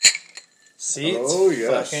See, it's Oh,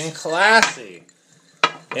 yes. fucking classy.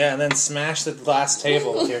 Yeah, and then smash the glass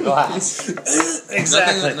table with your glass.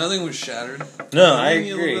 Exactly. Nothing was shattered. No, I Give me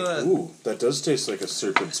a agree. little bit of Ooh, that does taste like a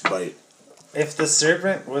serpent's bite. If the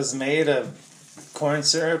serpent was made of corn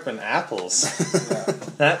syrup and apples,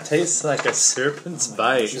 that tastes like a serpent's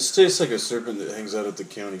bite. This tastes like a serpent that hangs out at the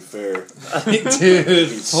county fair. Dude,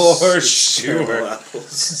 for Eats terrible sure. apples.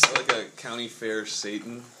 It's like a county fair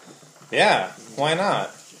Satan. Yeah, why not?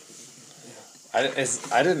 I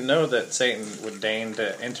didn't know that Satan would deign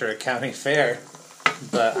to enter a county fair,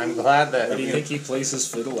 but I'm glad that... Where do you think he plays his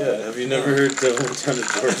fiddle Yeah, at? have you never heard Devil in Town of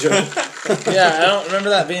Georgia? Yeah, I don't remember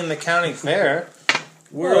that being the county fair.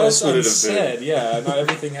 Where else would it have unsaid, been? yeah, not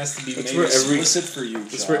everything has to be That's made where every- explicit for you,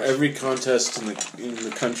 That's Josh. where every contest in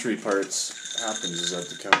the country parts happens, is at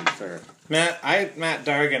the county fair. Matt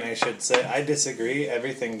Dargan, I should say, I disagree.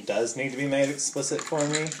 Everything does need to be made explicit for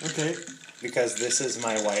me, Okay. because this is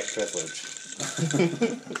my white privilege.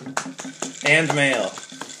 And male.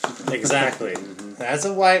 Exactly. As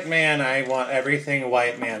a white man, I want everything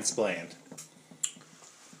white mansplained.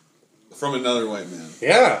 From another white man.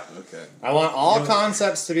 Yeah. Okay. I want all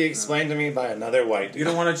concepts to be explained to me by another white You dude.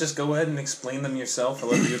 don't want to just go ahead and explain them yourself,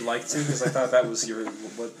 however you'd like to, because I thought that was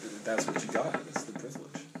that's what you got. That's the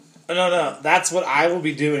privilege. No. That's what I will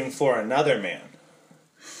be doing for another man.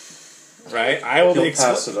 Right? I will He'll be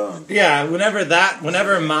pass it on. Yeah,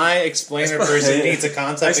 whenever my explainer person needs a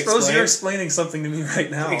concept I suppose you're explained. explaining something to me right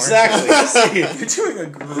now. aren't Exactly. you? You're doing a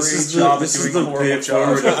great This is job this at is doing the a pay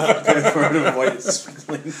horrible it forward job. pay it forward of white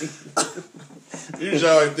explaining. Here's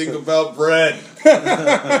how I think about bread.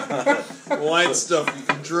 White stuff you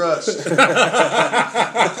can trust.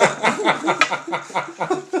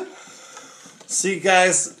 See,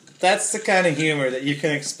 guys, that's the kind of humor that you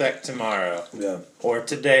can expect tomorrow. Yeah. Or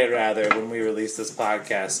today, rather, when we release this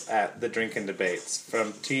podcast at the Drinkin' Debates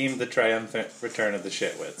from Team The Triumphant Return of the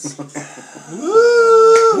Shitwits.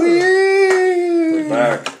 We're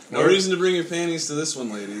back. No reason to bring your panties to this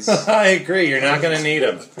one, ladies. I agree, you're not going to need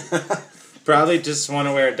them. Probably just want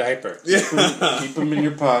to wear a diaper. Keep them in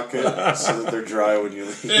your pocket so that they're dry when you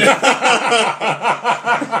leave.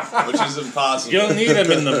 Which is impossible. You'll need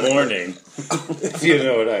them in the morning, if you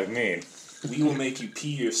know what I mean. We will make you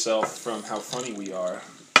pee yourself from how funny we are.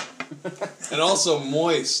 And also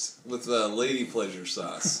moist with lady pleasure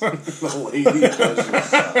sauce. The lady pleasure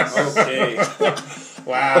sauce. Okay.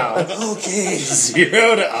 Wow. Okay.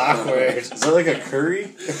 0 to awkward. Is that like a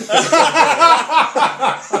curry?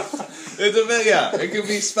 It could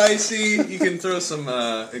be spicy. You can throw some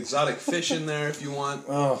exotic fish in there if you want.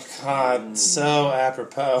 Oh, God. So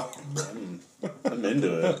apropos. I'm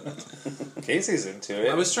into it. Casey's into it.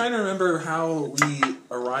 I was trying to remember how we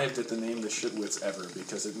arrived at the name the Shitwits ever,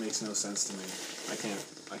 because it makes no sense to me. I can't.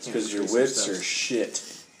 Because your trace wits steps. are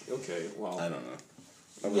shit. Okay. Well, I don't know.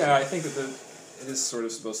 yeah, I think that it is sort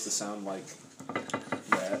of supposed to sound like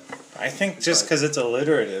that. I think just because it's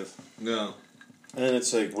alliterative. No. And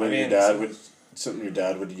it's like when I mean, something your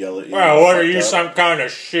dad would yell at you. Well, what are fucked you, up. some kind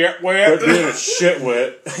of shit Quit with? being a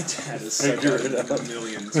shitwit. Dad has said Figure that it out. a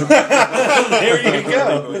million times. There you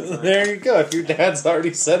go. There you go. If your dad's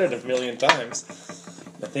already said it a million times.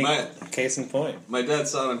 I think, case in point. My dad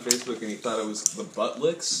saw it on Facebook and he thought it was the butt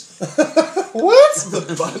licks. What?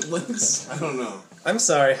 The butt licks? I don't know. I'm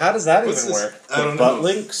sorry, how does that What's even this? work? I don't Butt know.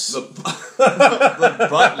 links? The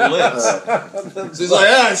butt licks. So he's like,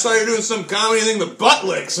 yeah, I saw you doing some comedy thing, the butt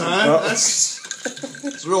licks, huh?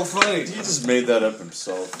 It's real funny. He just made that up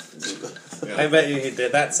himself. I bet you he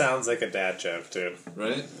did. That sounds like a dad joke, too.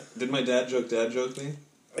 Right? Did my dad joke me?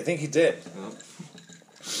 I think he did. No.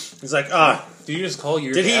 He's like, Do you just call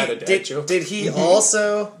your did dad a he dad joke? did he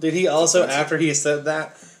also after he said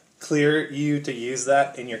that clear you to use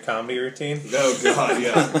that in your comedy routine? Oh, God,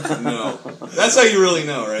 yeah. No. That's how you really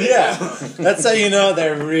know, right? Yeah, that's how you know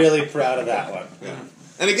they're really proud of that one. Yeah.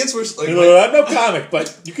 And it gets worse. Like, You're like, I'm no comic,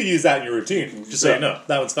 but you can use that in your routine. Just so you know,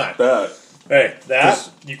 that one's fine. That. Hey,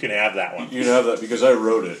 that you can have that one. You can have that because I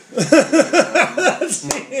wrote it.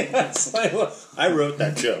 That's like, well, I wrote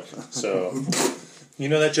that joke, so you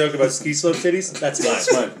know that joke about ski slope titties? That's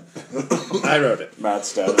mine. It's mine. I wrote it.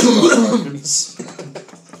 Matt's dad.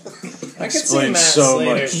 I could see Explains Matt so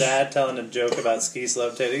Slater's much. dad telling a joke about ski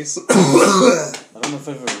slope titties. I don't know if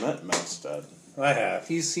I've ever met Matt's dad. I have,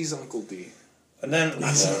 He's Uncle D. and then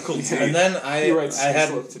Uncle D. and then He writes I had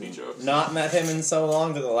slow titty jokes. not met him in so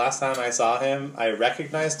long that the last time I saw him, I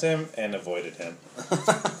recognized him and avoided him.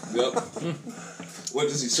 Yep. What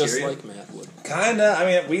does he Just scare you? like Matt would. Kinda. I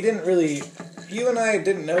mean, we didn't really. You and I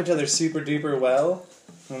didn't know each other super duper well,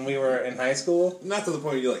 when we were in high school. Not to the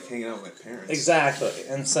point where you like hanging out with my parents. Exactly,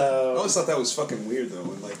 and I so always thought that was fucking weird though,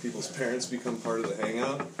 when like people's parents become part of the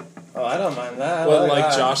hangout. I don't mind that. Well, I like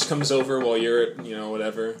that. Josh comes over while you're at,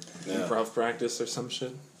 whatever, Yeah. improv practice or some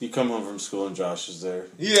shit. You come home from school and Josh is there.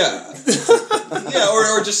 Yeah. Yeah,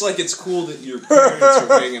 or just like it's cool that your parents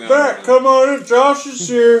are hanging out. Matt, come on in. Josh is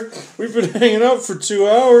here. We've been hanging out for 2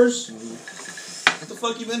 hours. What the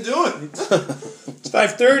fuck you been doing? It's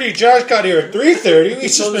 5:30. Josh got here at 3:30. We've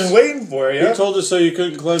just been waiting for you. You told us so you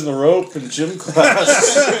couldn't climb the rope in gym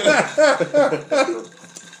class.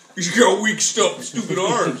 You got weak stuff, stupid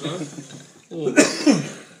arms, huh?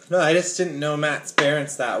 No, I just didn't know Matt's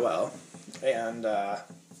parents that well, and I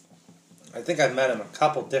think I've met him a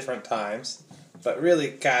couple different times, but really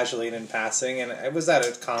casually and in passing. And I was at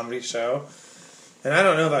a comedy show, and I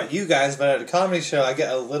don't know about you guys, but at a comedy show I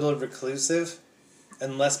get a little reclusive,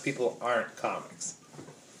 unless people aren't comics.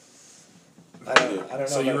 I don't know.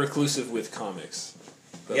 So you're about- reclusive with comics.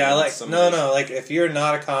 But Yeah, like somebody- like if you're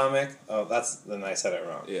not a comic, then I said it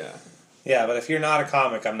wrong. Yeah. Yeah, but if you're not a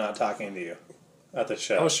comic, I'm not talking to you at the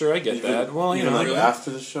show. Oh, sure, I get Even- that. Well, Even like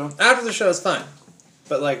after the show? After the show is fine,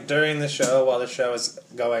 but like during the show, while the show is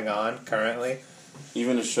going on currently,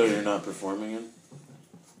 Even a show you're not performing in?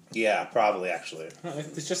 yeah, probably actually. No,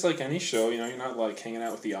 it's just like any show, you're not like hanging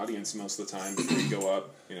out with the audience most of the time before you go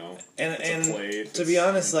up, And It's a play, if to it's be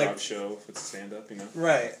honest, an improv like show, if it's a stand-up,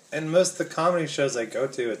 right, and most of the comedy shows I go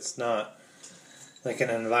to, it's not like an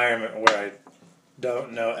environment where I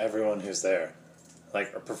don't know everyone who's there,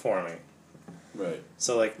 like or performing. Right.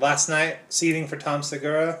 So like last night, seating for Tom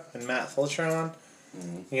Segura and Matt Fulcheron.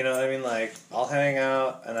 You know what I mean? Like, I'll hang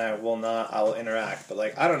out and I will interact. But,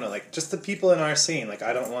 like, I don't know. Like, just the people in our scene. Like,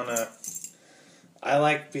 I don't want to... I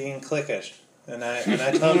like being cliquish. And I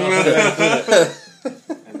don't know how to do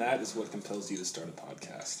it. And that is what compels you to start a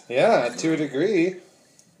podcast. Yeah, to a degree.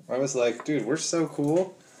 I was like, dude, we're so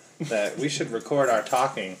cool that we should record our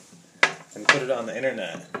talking and put it on the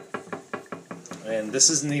internet. And this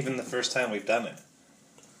isn't even the first time we've done it.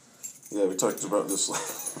 Yeah, we talked about this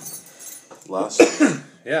last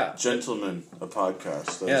Yeah. Gentleman, a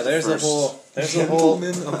podcast. That Yeah, was the there's a first- whole A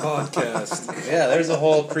podcast. yeah, there's a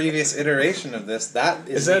whole previous iteration of this. That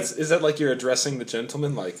is Is that like you're addressing the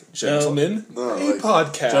gentleman, like, gentlemen? No, a like,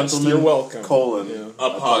 podcast. Gentleman, You're welcome. colon, Yeah. a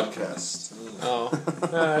podcast. Oh,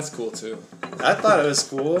 that's cool too. I thought it was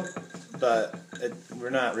cool, but we're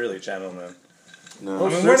not really gentlemen. No, I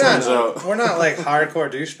mean, turns out we're not like hardcore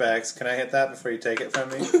douchebags. Can I hit that before you take it from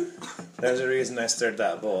me? There's a reason I stirred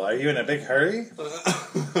that bowl. Are you in a big hurry?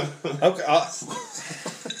 Okay.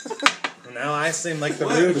 Now I seem like the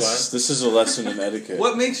rude one. this is a lesson in etiquette.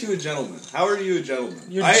 What makes you a gentleman? How are you a gentleman?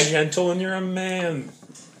 You're gentle and you're a man.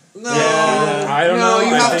 No, I don't know. You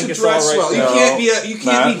I have think to it's dress all right well. there. You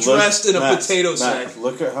can't be dressed in a potato Matt, sack.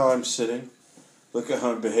 look at how I'm sitting. Look at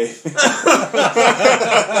how I'm behaving.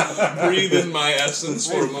 Breathe in my essence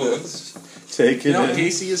for a moment. Take it in.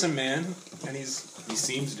 Casey is a man, and he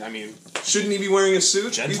seems. I mean, Shouldn't he be wearing a suit? Do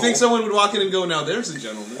Gentle. you think someone would walk in and go, "Now there's a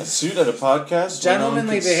gentleman"? A suit at a podcast? where no one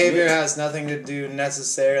Gentlemanly can see behavior it? has nothing to do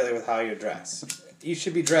necessarily with how you dress. You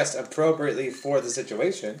should be dressed appropriately for the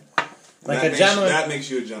situation. Like a gentleman. That makes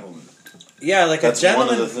you a gentleman. Yeah, like That's a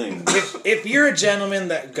gentleman. one of the things. If you're a gentleman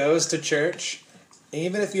that goes to church,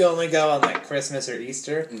 even if you only go on like Christmas or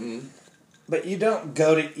Easter, but you don't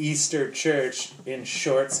go to Easter church in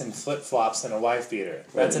shorts and flip flops and a wife beater.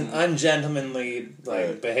 That's an ungentlemanly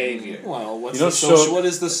behavior. well, You don't what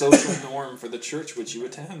is the social norm for the church which you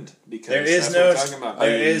attend? Because There is that's no what we're talking about.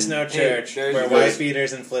 there is no hey, church there's- where there's- wife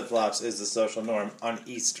beaters and flip flops is the social norm on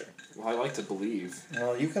Easter. Well, I like to believe.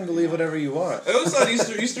 Well, you can believe whatever you want. I always thought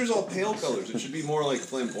Easter's all pale colors. It should be more like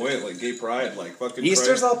flamboyant, like gay pride, like fucking.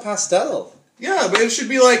 Easter's Christ. all pastel. Yeah, but it should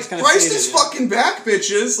be like kinda Christ faded, is yeah. fucking back,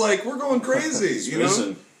 bitches. Like we're going crazy. He's you know?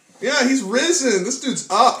 risen. Yeah, he's risen. This dude's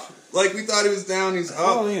up. Like we thought he was down. He's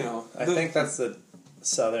up. Well, I think that's the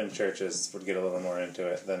southern churches would get a little more into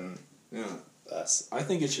it than Yeah. us. I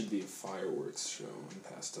think it should be a fireworks show in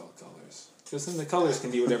pastel colors. Because then the colors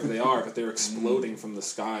can be whatever they are, but they're exploding from the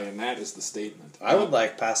sky, and that is the statement. I would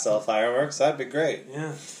like pastel fireworks. That'd be great.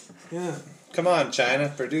 Yeah. Yeah. Come on, China,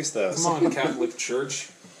 produce those. Come on, Catholic Church.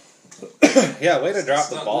 Yeah, way to drop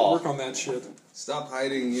the Stop ball. Work on that shit. Stop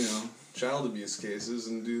hiding, child abuse cases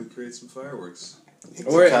and create some fireworks.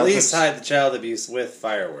 Or at Catholics- least hide the child abuse with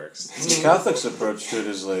fireworks. The Catholics' approach to it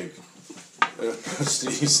is like,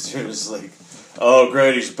 Easter is like, oh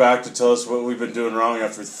great, he's back to tell us what we've been doing wrong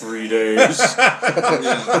after 3 days.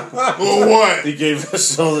 Oh, what? He gave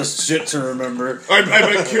us all this shit to remember. I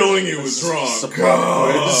bet killing you was It's a wrong.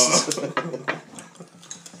 pop quiz.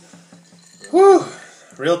 Whew.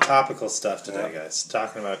 real topical stuff today, guys.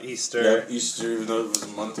 Talking about Easter. Yeah, Easter, even though it was a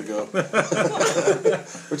month ago. We're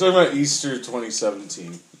talking about Easter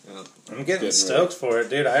 2017. I'm getting stoked for it,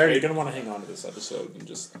 dude. I already You're gonna want to hang on to this episode and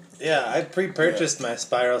just. Yeah, I pre-purchased my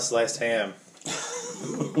spiral sliced ham.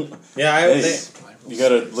 Yeah, Hey, you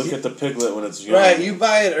gotta look at the piglet when it's young. right. You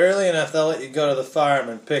buy it early enough, they'll let you go to the farm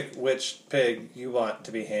and pick which pig you want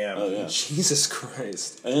to be ham. Oh, yeah. Jesus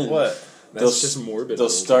Christ. And What? That's just morbid. They'll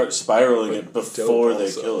start spiraling it before dope they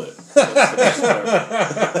also. kill it.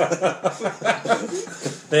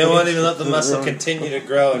 They won't even let the muscle continue to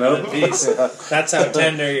grow into Nope. the piece. That's how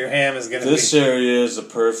tender your ham is going to be. This area is a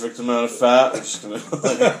perfect amount of fat. I'm just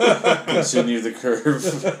gonna continue the curve.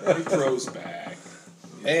 It grows back.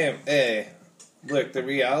 Hey, look, the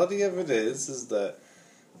reality of it is that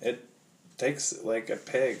it takes like a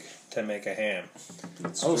pig to make a ham.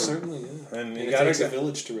 Oh, certainly, yeah. And you And it gotta takes a go.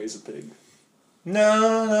 village to raise a pig.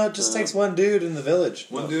 No, it just takes one dude in the village.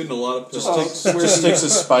 One dude and a lot of Just pills. takes, just takes a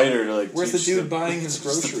spider to like. Where's the teach dude them- buying his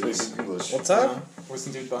just to groceries? speak English. What's Yeah. up? Where's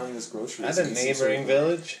the dude buying his groceries? At a in neighboring Sicily?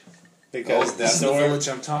 village. Because Oh, the that's the store, village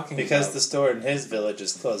I'm talking because about. the store in his village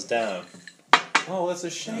is closed down. Oh, that's a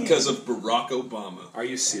shame. Because of Barack Obama. Are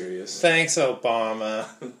you serious? Thanks, Obama.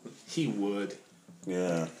 He would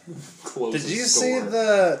Yeah. close. Did a you store.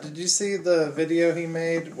 see the video he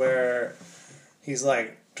made where he's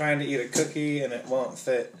like trying to eat a cookie and it won't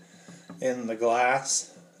fit in the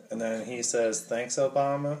glass, and then he says, "Thanks,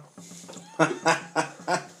 Obama."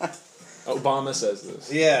 Obama says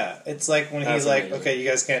this. Yeah, it's like when That's he's like, amazing. "Okay, you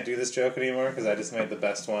guys can't do this joke anymore because I just made the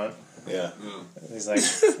best one." Yeah. And he's like,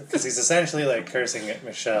 because he's essentially like cursing at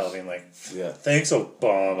Michelle, being like, Yeah. "Thanks,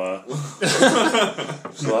 Obama.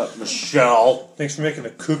 Michelle. Thanks for making the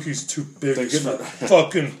cookies too big Thanks to get for- my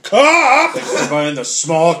fucking cup." Thanks for buying the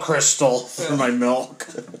small crystal for my milk.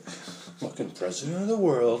 Fucking president of the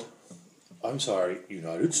world. I'm sorry,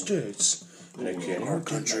 United States. And I can't Our even get my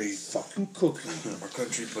country. fucking cookie. Our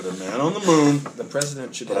country put a man on the moon, The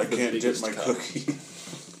president should but I have the can't dip biggest my cup. cookie.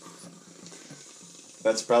 It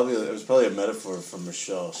was probably a metaphor from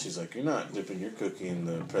Michelle. She's like, you're not dipping your cookie in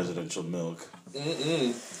the presidential milk.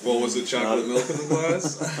 Well, was it chocolate milk in the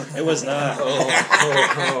glass? It was not. I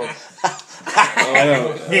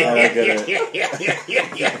don't get it.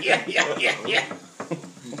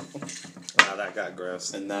 Wow, that got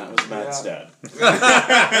gross. And that was Matt's dad.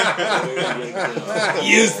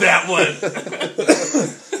 Use that one.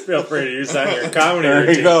 Feel free to use that in your comedy There you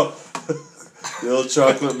routine. go. The old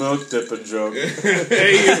chocolate milk dipping joke.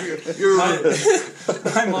 Hey, you're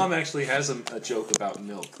My mom actually has a joke about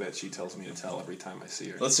milk that she tells me to tell every time I see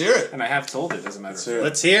her. Let's hear it. And I have told it, as a matter of Let's fact. hear it.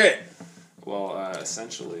 Let's hear it. Well,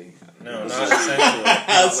 essentially. No, not essentially.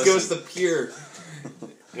 Let's go with the pure.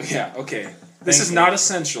 Yeah, okay. This is not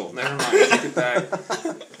essential. Never mind. Take it back.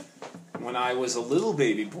 When I was a little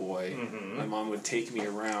baby boy, my mom would take me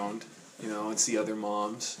around, and see other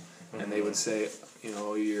moms, and they would say,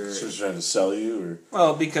 you're... She was trying to sell you, or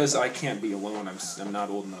Well, because I can't be alone. I'm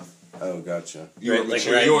not old enough. oh, gotcha. You weren't Like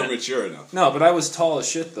mature. right You weren't now. mature enough. No, but I was tall as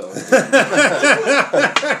shit, though.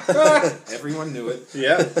 Everyone knew it.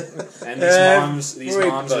 Yeah. And these moms would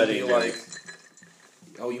Everybody be knew like,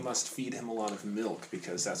 "Oh, you must feed him a lot of milk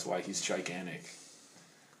because that's why he's gigantic."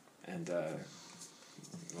 And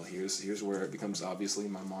well, here's where it becomes obviously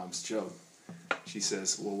my mom's joke. She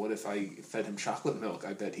says, "Well, what if I fed him chocolate milk?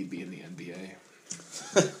 I bet he'd be in the NBA."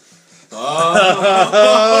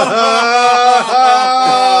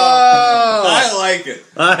 I like it.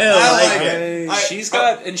 I like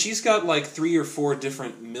it. She's got like 3 or 4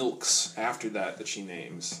 different milks after that she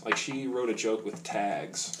names. Like she wrote a joke with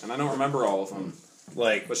tags, and I don't remember all of them.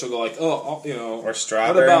 Like, But she'll go like, "Oh, or what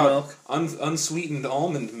strawberry about milk. unsweetened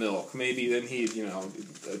almond milk? Maybe then he'd,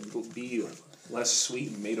 be less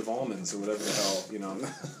sweet and made of almonds or whatever the hell,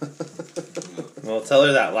 Well, tell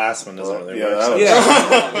her that last one doesn't really yeah, work. that was-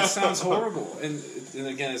 Yeah, it sounds horrible. And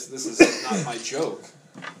again, this is not my joke.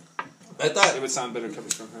 I thought It would sound better coming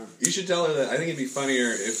from her. you should tell her that. I think it'd be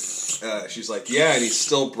funnier if she's like, "Yeah, and he's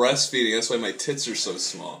still breastfeeding. That's why my tits are so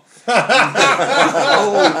small."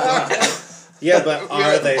 Yeah, but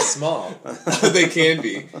are they small? They can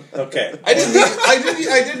be. Okay. I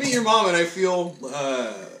did meet your mom, and I feel.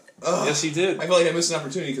 Yes, you did. I feel like I missed an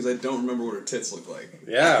opportunity because I don't remember what her tits look like.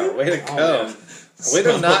 Yeah, way to Oh, go. man. Way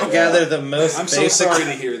to not gather the most I'm so basic... sorry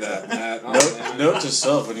to hear that, Matt. Oh, man. Note to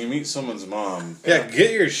self: when you meet someone's mom, Yeah,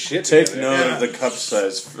 get your shit take together. note Yeah. of the cup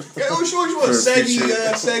size. Yeah, which one was? For Saggy,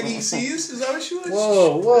 future- Saggy C's? Is that what she was?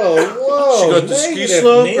 Whoa. She got the ski Negative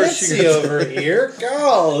slope, or she Nancy got- over here.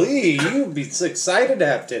 Golly, you'd be so excited to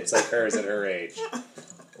have tits like hers at her age.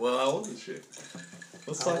 Well, how old is she?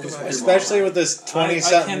 Let's talk about Especially with this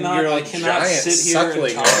 20-something-year-old I cannot giant sit here and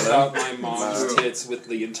suckling talk on about them. my mom's tits with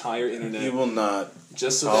the entire internet. You will not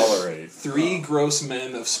Just so tolerate. that 3 gross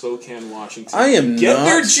men of Spokane, Washington I am get not.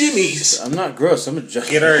 their jimmies. I'm not gross. I'm a giant.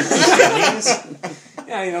 Get our jimmies.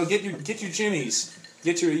 Yeah, get your jimmies.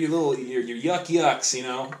 Get your little your yuck yucks.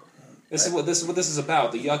 This is what this is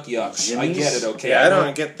about. The yuck yucks. I get it. Okay. Yeah, I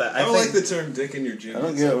don't get that. I don't like think, the term "dick in your gym." I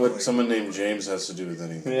don't get what someone named James has to do with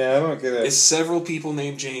anything. Yeah, I don't get It's it. several people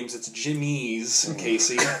named James. It's Jimmy's,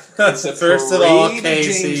 Casey. It's a First of all, parade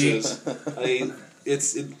Casey. James's.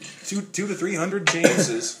 It's 200 to 300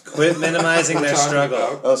 Jameses. Quit minimizing their Talking struggle.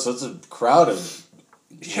 about. Oh, so it's a crowd of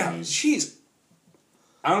Yeah, Jimmys. jeez.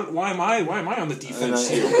 Why am I on the defense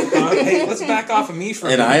And here? Hey, let's back off of me for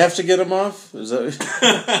a And I minute. have to get them off? Is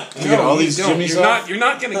that No, get all you these don't. Jimmys You're off?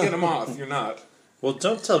 not gonna get him off. You're not. Well,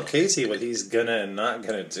 don't tell Casey what he's gonna and not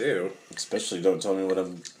gonna do. Especially don't tell me what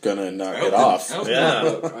I'm gonna and not I get hope off. that- I hope Yeah.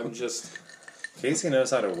 Look, I'm just. Casey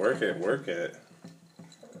knows how to work it. Work it.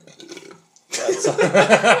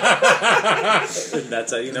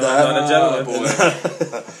 That's how you know I'm not a gentleman.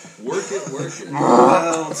 Work it.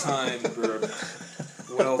 Well timed, burp.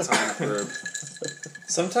 Well timed, burp.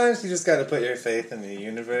 Sometimes you just got to put your faith in the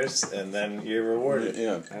universe, and then you're rewarded.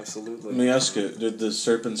 Yeah. Absolutely. Let me ask you, did the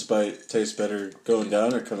serpent's bite taste better going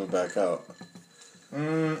down or coming back out?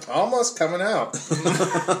 Almost coming out.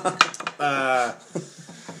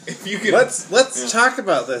 If you could, Let's talk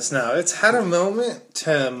about this now. It's had a moment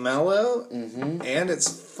to mellow, and it's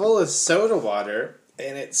full of soda water,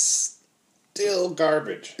 and it's still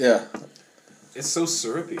garbage. Yeah. It's so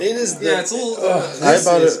syrupy. It is. yeah, it's a little. This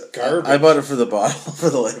is it. garbage. I bought it for the bottle, for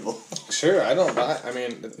the label. Sure, I don't buy. I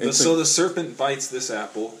mean, So the serpent bites this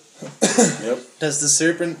apple. Yep. does the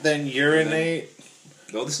serpent then urinate?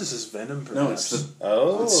 No, this is his venom. No, Perhaps. it's the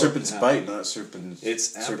Oh, serpent's Yeah. bite, not serpent's.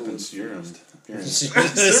 It's apple serpent's urine. infused.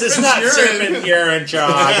 this is not serpent urine,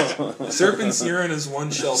 John. Serpent's urine is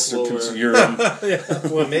one shelf Serpent's lower. urine.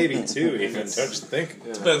 Well, maybe two, even. Don't you think?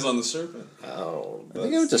 Yeah. Depends on the serpent. Oh, I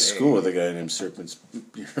think I went to school with a guy named Serpent's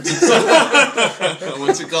urine.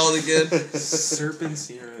 What's it called again? Serpent's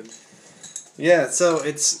urine. Yeah, so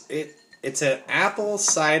it's an apple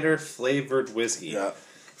cider flavored whiskey. Yeah.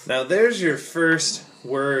 Now there's your first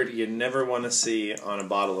word you never want to see on a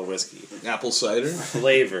bottle of whiskey. Apple cider.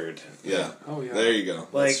 Flavored. Yeah. Oh yeah. There you go.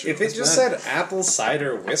 Like That's true. if it just said apple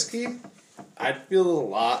cider whiskey, I'd feel a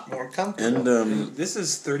lot more comfortable. And This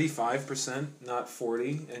is 35%, not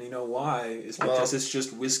 40, and you know why? It's because it's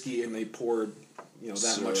just whiskey and they poured, that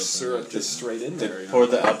Syrup much in syrup it. just straight in they there. pour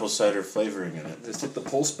the apple cider flavoring in it. Just hit the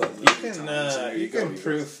pulse button. you can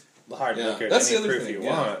proof hard Yeah, liquor that's any the other proof thing, you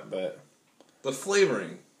yeah. want, but the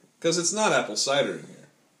flavoring, because it's not apple cider in here.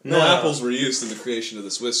 No No. apples were used in the creation of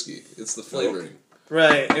this whiskey. It's the flavoring.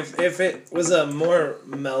 right. If it was a more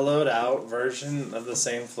mellowed out version of the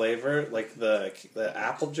same flavor, like the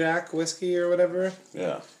Applejack whiskey or whatever,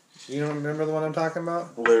 Yeah. you don't remember the one I'm talking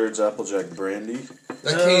about? Laird's Applejack Brandy.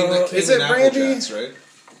 That No, came is in it brandy? Applejacks, right?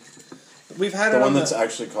 We've had The it one on that's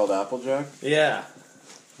actually called Applejack. Yeah.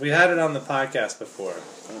 We had it on the podcast before.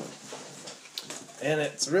 And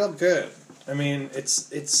it's real good. I mean,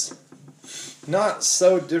 it's not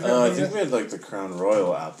so different I than think the- we had like the Crown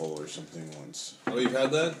Royal apple or something once. Oh, you've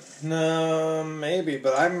had that? No, maybe,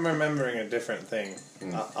 but I'm remembering a different thing.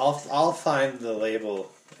 I'll find the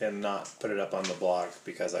label and not put it up on the blog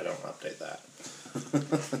because I don't update that.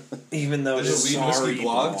 Even though There's a it's weed whiskey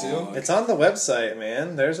blog too. it's on the website,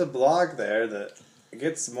 man. There's a blog there that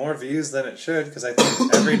gets more views than it should because I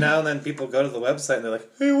think every now and then people go to the website and they're like,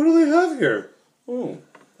 "Hey, what do they have here?" Ooh,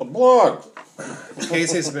 a blog.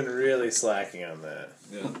 Casey's been really slacking on that.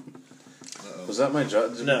 Yeah. Was that my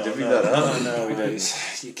job? Did No, we divvy no, that up? no, we didn't.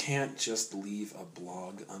 Guys, you can't just leave a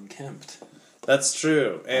blog unkempt. That's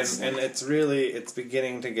true, and it's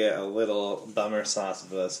beginning to get a little bummer sauce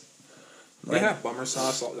of us. Yeah, bummer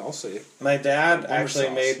sauce. I'll say it. My dad Bummer actually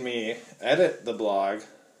sauce. made me edit the blog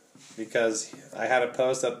because I had a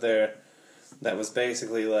post up there that was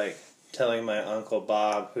basically like telling my Uncle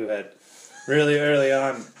Bob, who had really early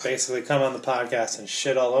on basically come on the podcast and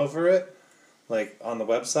shit all over it. Like on the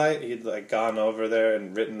website, he'd like gone over there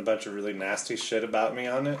and written a bunch of really nasty shit about me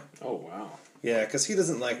on it. Oh wow. Yeah, because he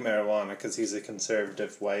doesn't like marijuana because he's a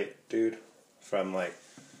conservative white dude from like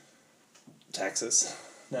Texas.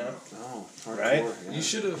 No, Oh, hardcore, Right? yeah. You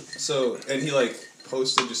should have. So, and he like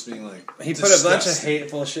posted just being like. he put a bunch of disgusting.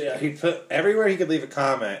 hateful shit. He put everywhere he could leave a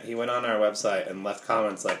comment. He went on our website and left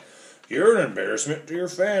comments like, "You're an embarrassment to your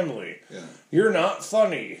family. Yeah. you're not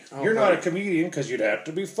funny. Oh, You're not a right. comedian because you'd have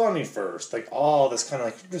to be funny first. Like, all this kind of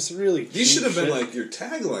like, just really These should have been shit. like your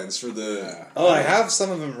taglines for the. Oh, I have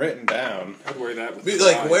some of them written down. I'd wear that with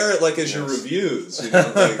Like pride. wear it like as your reviews, you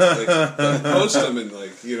know, like post them and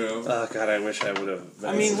like you know. Oh, God, I wish I would have.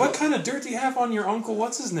 I mean, what kind of dirt do you have on your uncle?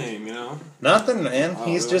 What's his name? You know. Nothing, man. Oh,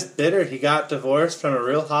 He's really? just bitter. He got divorced from a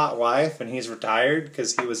real hot wife, and he's retired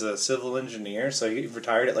because he was a civil engineer. So he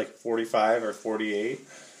retired at like 45 or 48.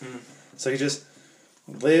 So he just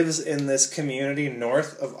lives in this community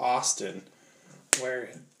north of Austin, where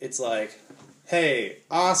it's like, hey,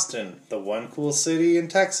 Austin, the one cool city in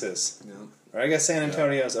Texas. Yeah. Or I guess San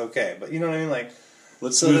Antonio's okay, but you know what I mean? Like,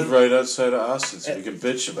 Let's So move then- right outside of Austin so we can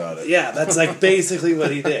bitch about it. yeah, that's like basically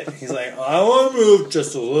what he did. He's like, I want to move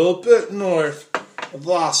just a little bit north of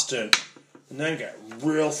Austin, and then get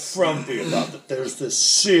real frumpy about that there's this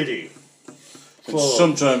city. And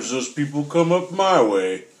sometimes those people come up my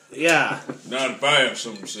way. Yeah. Not if I have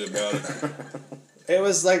something to say about it. It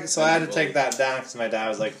was like, so I had to take that down because my dad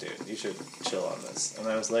was like, dude, you should chill on this. And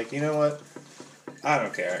I was like, you know what? I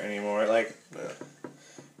don't care anymore. Like,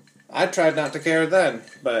 I tried not to care then,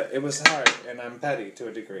 but it was hard, and I'm petty to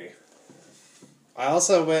a degree. I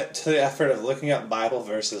also went to the effort of looking up Bible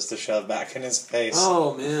verses to shove back in his face.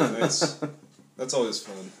 Oh man. That's always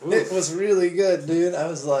fun. It was really good, dude. I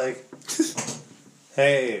was like,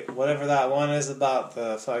 hey, whatever that one is about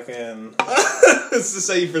the fucking... Is this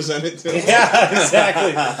how you present it to him? Yeah,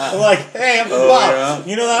 exactly. I'm like, hey, I'm the Oh, boss. yeah?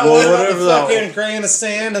 You know that Well, one about whatever the that fucking grain of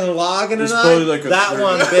sand and the log and There's the probably like a that third-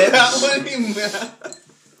 one, bitch. That one he meant.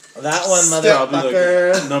 That one, Probably like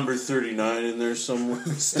motherfucker. a number 39 in there somewhere.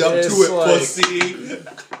 Step It's to it, like- pussy.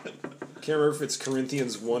 Can't remember if it's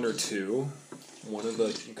Corinthians 1 or 2. One of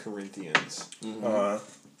the Corinthians.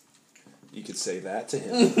 You could say that to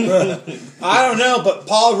him. I don't know, but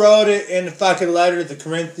Paul wrote it in the fucking letter to the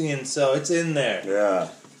Corinthians, so it's in there. Yeah.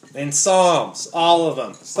 In Psalms, all of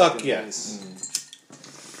them. Fuck Fucking yeah. nice.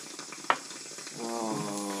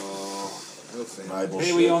 Oh. No fan. Bible Hey,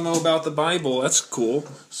 shit. we all know about the Bible. That's cool.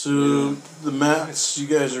 So, the Mats, you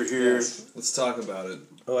guys are here. Let's talk about it.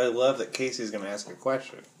 Oh, I love that Casey's going to ask a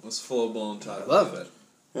question. Let's full blown talk. I love about it.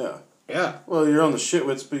 Yeah. Yeah. Well, you're on the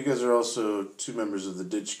Shitwits, but you guys are also two members of the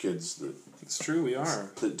Ditch Kids It's true, we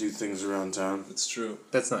are. that do things around town. It's true.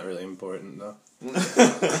 That's not really important, though.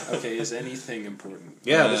 Okay, is anything important?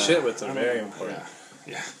 Yeah, the Yeah. shitwits are very important.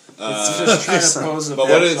 Yeah. Uh, Just trying to pose a but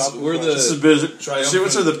what is philosophical we're question. Just a the bit, triumphant-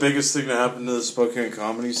 Shitwits are the biggest thing to happen to the Spokane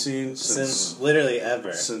comedy scene Since literally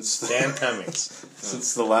ever. since the, Dan Cummings.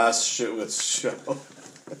 since the last Shitwits show.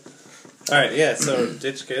 Alright, yeah, so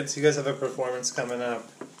Ditch Kids, you guys have a performance coming up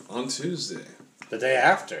on Tuesday. the day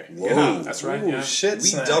after. Yeah, That's right, Ooh, yeah. shit We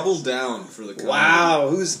snaps. doubled down for the comedy. Wow,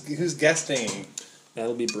 who's guesting?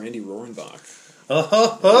 That'll be Brandy Rohrenbach. Oh, ho,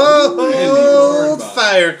 ho, Randy ho, Rohrenbach.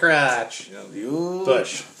 fire crotch. Yeah. The old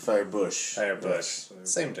Bush. Fire Bush. Fire bush.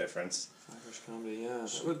 Same difference. Irish comedy,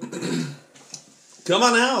 yeah. Come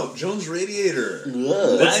on out, Jones Radiator. Yeah.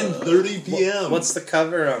 9:30 p.m. What's the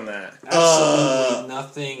cover on that? Absolutely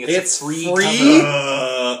nothing. It's a free. free?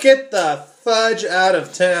 cover. Get the fudge out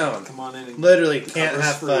of town. Come on in and Literally can't cover's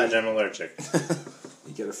have free. fudge. I'm allergic.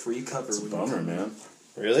 you get a free cover. It's a when you bummer, come in. man.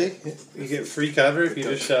 Really? You get free cover if you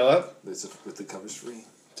just show up? With the cover's free.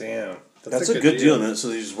 Damn. That's a good deal, man. So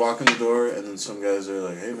you just walk in the door, and then some guys are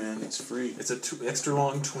like, "Hey, man, it's free." It's a extra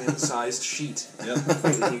long twin-sized sheet. Yep.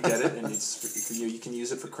 And you get it, and you can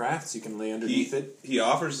use it for crafts. You can lay underneath it. He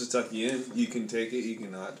offers to tuck you in. You can take it. You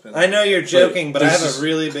cannot. Depending I know you're joking, but I there's have just- a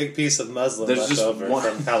really big piece of muslin there's left just over one-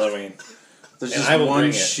 from Halloween. There's And just I will one bring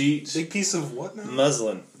it. sheet. Big piece of what now?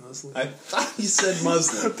 Muslin. Muslin. I thought you said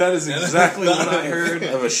muslin. That is exactly what I heard. I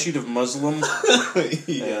have a sheet of Muslim,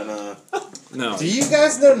 Yeah. and No. Do you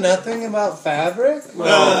guys know nothing about fabric?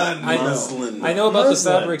 I know. muslin. I know about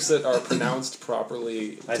Muslin. the fabrics that are pronounced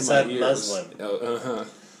properly to I said my ears. muslin. Uh-huh.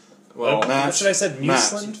 Well, What should I said?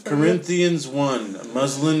 Muslin? Matt, for Corinthians 1.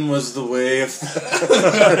 Muslin was the way of...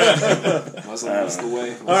 muslin was the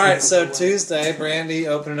way. All right, so Tuesday, Brandy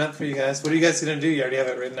opening up for you guys. What are you guys gonna do? You already have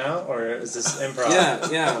it written out, or is this improv?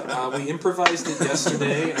 Yeah. We improvised it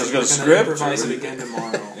yesterday. And Has it got a we're gonna script, improvise or- it again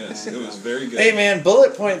tomorrow. Yes, it was very good. Hey man,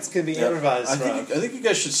 bullet points could be I improvised from. think you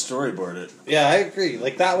guys should storyboard it. Yeah, I agree.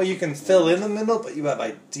 Like that way you can fill in the middle, but you have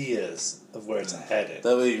ideas of where it's headed.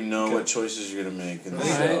 That way you know what choices you're going to make in the All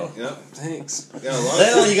show. right. Yep. Thanks. Yeah, a lot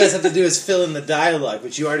Then all of you guys have to do is fill in the dialogue,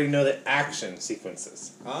 but you already know the action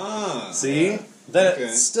sequences. See? Then Okay.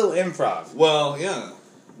 it's still improv. Well, yeah.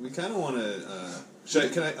 We kind of want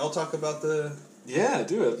to. I'll talk about the. Yeah,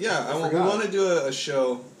 do it. Yeah, we forgot. want to do a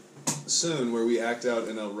show soon where we act out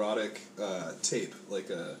an erotic tape, like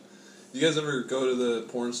a. You guys ever go to the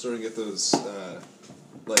porn store and get those,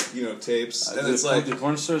 tapes? And it's do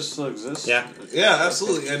porn stores still exist? Yeah. Yeah,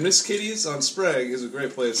 absolutely. And Miss Kitty's on Sprague is a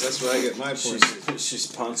great place. That's where I get my porn. She's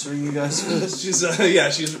sponsoring you guys for this? She's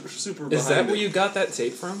super. Is behind that where it. you got that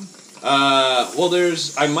tape from?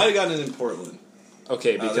 I might have gotten it in Portland.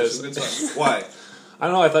 Okay, There's some because good stuff. Why? I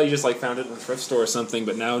don't know. I thought you just found it in a thrift store or something.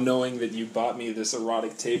 But now knowing that you bought me this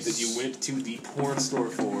erotic tape that you went to the porn store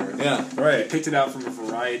for, Yeah. you Right. picked it out from a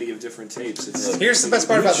variety of different tapes. Here's the best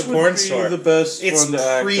part about Which the would porn be store. the best It's one to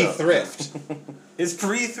act up? pre-thrift. It's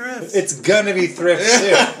pre-thrift. It's gonna be thrift too.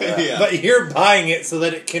 Yeah. But you're buying it so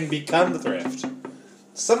that it can become thrift.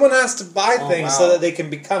 Someone has to buy Oh, things wow. so that they can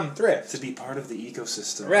become thrift. to be part of the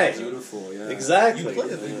ecosystem. Right. Beautiful. Yeah. Exactly. You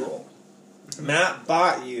play a big role. Matt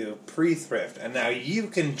bought you pre-thrift, and now you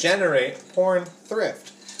can generate porn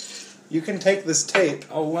thrift. You can take this tape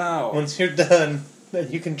Oh wow. once you're done,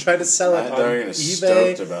 and you can try to sell it Matt on Darian is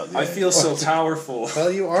eBay. stoked about the I feel so powerful.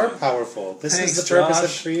 Well, you are powerful. This Thanks, is the purpose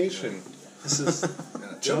Josh. of creation. This is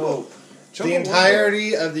Chobo. The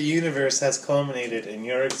entirety of the universe has culminated in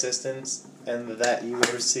your existence, and that you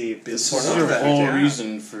will receive this This is porn your thrift. whole Yeah.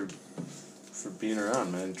 reason for being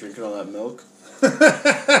around, man. Drinking all that milk.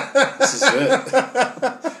 This is it.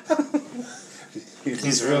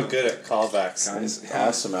 He's real good at callbacks. guys.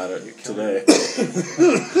 Awesome at it today.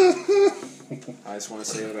 I just want to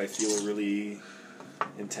say that I feel a really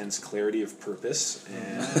intense clarity of purpose,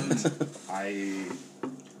 and I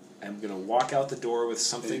am going to walk out the door with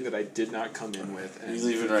something that I did not come in with. Are And you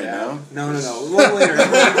leaving right now? No. A little later.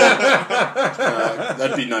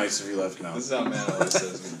 That'd be nice if you left now. This is how man always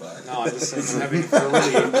says goodbye. No, I'm just saying I'm having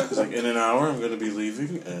early. It's like in an hour I'm going to be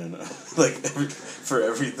leaving, and for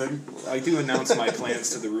everything. I do announce my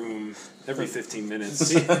plans to the room every 15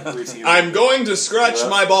 minutes. Routinely. I'm going to scratch Yeah.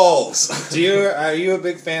 my balls. Are you a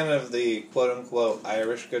big fan of the quote unquote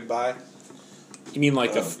Irish goodbye? You mean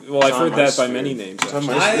like I've John heard that by Meister. many names. John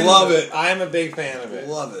actually. Meister. Love it. I'm a big fan of it.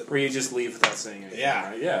 Love it. Where you just leave without saying anything. Yeah.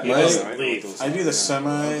 Right? Yeah. You I just know what leave. those I do are, the yeah.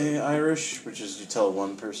 semi-Irish, which is you tell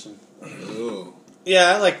one person. Ooh.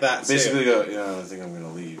 Yeah, I like that too. Basically, go, I think I'm going to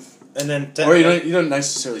leave. And then Or you don't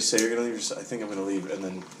necessarily say you're going to leave. Just, I think I'm going to leave, and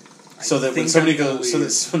then so that when think somebody I'm gonna goes,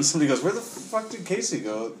 leave. when somebody goes, where the fuck did Casey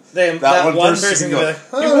go? that one person can will be like,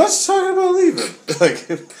 he was talking about leaving. Like,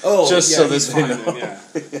 just yeah, so he's that they fine know.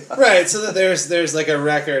 then, yeah. right, so that there's like a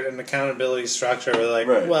record and accountability structure where like,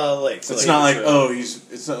 Right. well, like, It's not like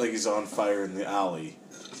it's not like he's on fire in the alley.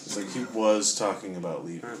 It's like he was talking about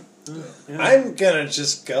leaving. I'm gonna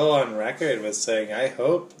just go on record with saying I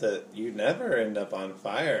hope that you never end up on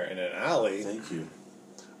fire in an alley. Thank you.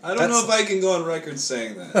 I don't know if I can go on record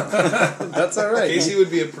saying that. That's all right. Casey would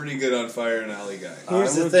be a pretty good on fire and alley guy.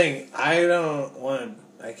 Here's the thing: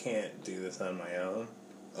 I can't do this on my own.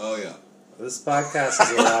 Oh yeah. This podcast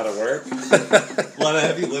is a lot of work. A lot of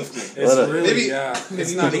heavy lifting. It's Let it- really, Maybe- it's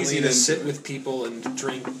maybe not we easy lean to into sit it. with people and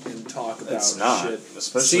drink and talk about It's not, shit.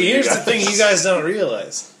 especially. See, here's you the thing: you guys don't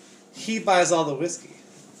realize he buys all the whiskey.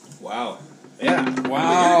 Wow. Yeah,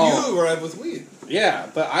 Wow. You arrive with weed. yeah,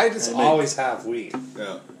 but I just I mean- always have weed.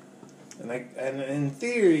 Yeah. And in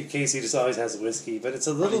theory, Casey just always has whiskey, but it's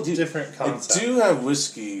a little different I concept. do have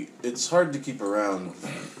whiskey. It's hard to keep around.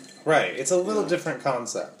 Right, it's a little Yeah. different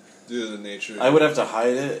concept. Due to the nature. I would have to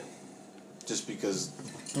hide it, just because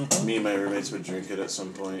me and my roommates would drink it at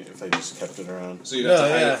some point if I just kept it around. So you'd have No,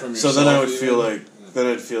 to hide yeah. it from So yourself. then I would even? feel like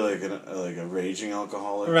I'd feel like a raging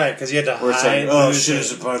alcoholic. Right, because you had to Where it's hide. like, oh booze shit, and-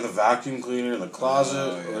 is it behind the vacuum cleaner in the closet,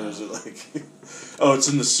 Oh, yeah. or is it like, oh, it's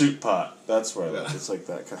in the soup pot? That's where I Yeah. look. It's like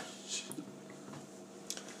that kind of shit.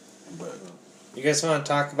 But You guys want to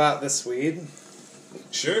talk about this weed?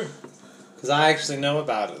 Sure. Because I actually know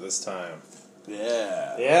about it this time.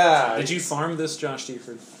 yeah, Yeah. Did you farm this, Josh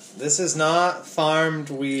Deford? This is not farmed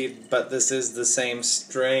weed, but this is the same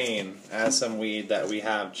strain as some weed that we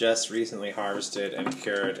have just recently harvested and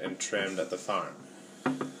cured and trimmed at the farm.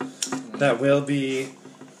 That will be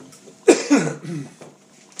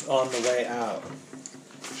on the way out.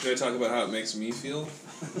 Should I talk about how it makes me feel?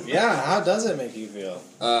 Yeah, how does it make you feel?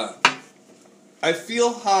 I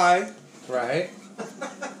feel high. Right?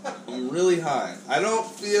 I'm really high. I don't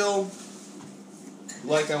feel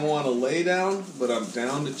like I want to lay down, but I'm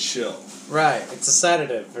down to chill. Right. It's a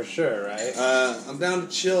sedative for sure, right? I'm down to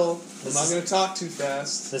chill. I'm not going to talk too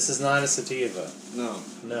fast. This is not a sativa. No.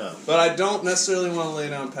 No. But I don't necessarily want to lay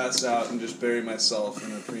down, pass out, and just bury myself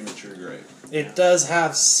in a premature grave. It does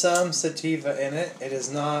have some sativa in it. It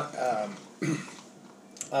is not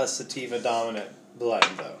a sativa dominant blend,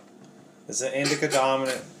 though. It's an indica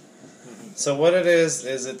dominant. So what it is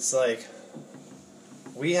it's like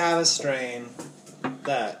we have a strain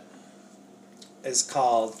that is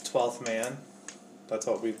called 12th Man. That's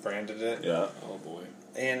what we've branded it. Yeah. Oh boy.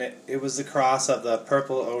 And it was the cross of the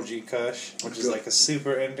purple OG Kush, which is like a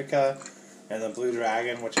super indica, and the Blue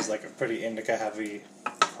Dragon, which is like a pretty indica heavy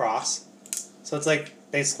cross. So it's like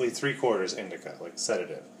basically 3/4 indica, like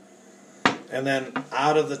sedative. And then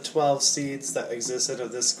out of the 12 seeds that existed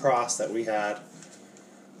of this cross that we had,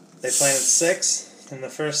 they planted 6. In the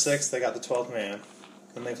first 6, they got the 12th man.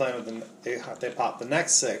 Then they planted they popped the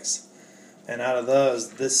next 6. And out of those,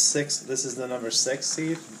 this is the number 6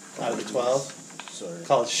 seed out of the 12. Sorry.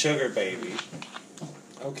 Called Sugar Baby.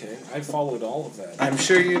 Okay, I followed all of that. I'm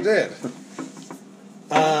sure you did.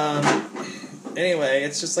 Anyway,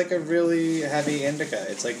 it's just like a really heavy indica.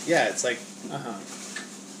 It's like,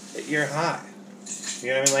 you're high.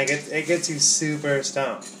 You know what I mean? Like, it gets you super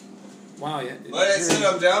stoned. Wow, yeah. Like I said,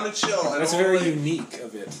 I'm down to chill. That's very unique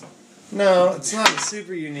of it. No, it's not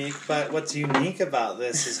super unique, but what's unique about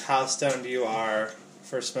this is how stoned you are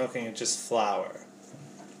for smoking just flower.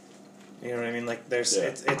 You know what I mean? Like,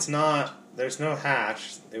 it's not, there's no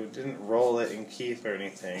hash. They didn't roll it in keef or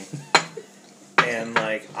anything. And,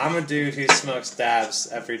 like, I'm a dude who smokes dabs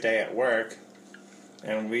every day at work.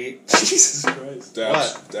 And we... Jesus Christ.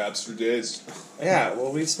 Dabs for days. Yeah,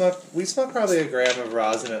 well, we smoke probably a gram of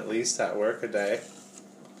rosin at least at work a day.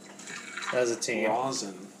 As a team.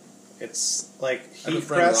 Rosin. It's like I have a heat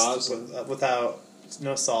friend, pressed rosin. without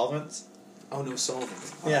no solvents. Oh, no solvent.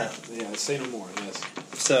 Yeah. Yeah, say no more, yes.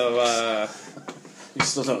 So, You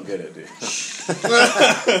still don't get it, dude.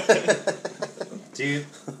 do you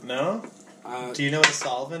know? Do you know what a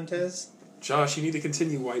solvent is? Josh, you need to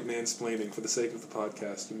continue white mansplaining for the sake of the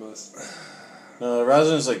podcast. You must. No,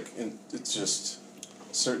 rosin is like, it's just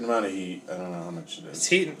a certain amount of heat. I don't know how much it It's is.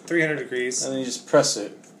 heat at 300 degrees. And then you just press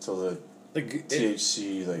it till the It,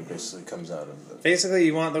 THC like basically comes out of the... basically,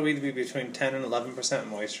 you want the weed to be between 10 and 11%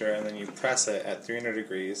 moisture, and then you press it at 300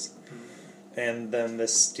 degrees. And then the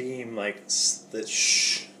steam, like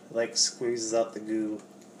squeezes out the goo.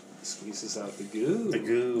 Squeezes out the goo. The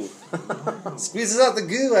goo. Squeezes out the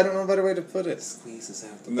goo. I don't know a better way to put it. Squeezes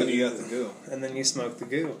out the And then you got the goo. And then you smoke the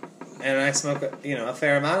goo. And I smoke, a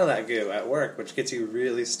fair amount of that goo at work, which gets you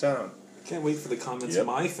really stoned. Can't wait for the comments Yep.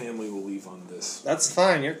 my family will leave on this. That's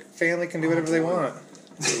fine. Your family can do whatever they want.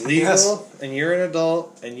 It's legal, Yes. and you're an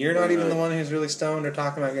adult, and you're not Right. even the one who's really stoned or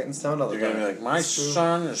talking about getting stoned all the You're gonna be time. like, my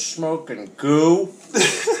son is smoking goo.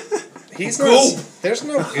 He's Goo. not. There's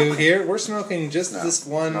no goo here. We're smoking just No, this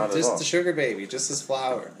one, not at just all. the sugar baby, just this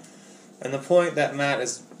flower. And the point that Matt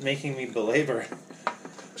is making me belabor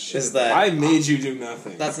is that I made you do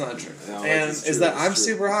nothing. that's not true. No, And it's is true, that it's I'm true.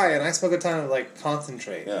 super high and I smoke a ton of like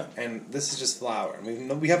concentrate. Yeah. And this is just flower.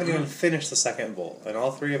 We haven't even finished the second bowl, and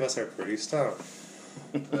all three of us are pretty stoned.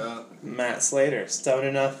 Yeah. Matt Slater, stoned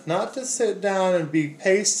enough not to sit down and be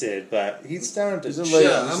pasted, but he's stoned to He's a chill. lay,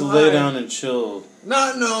 Yeah, he's I'm a lay high. down and chill.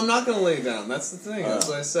 No, I'm not gonna lay down. That's the thing. That's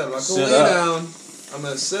what I said. I'm not gonna Sit lay up. down. I'm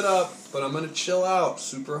gonna sit up, but I'm gonna chill out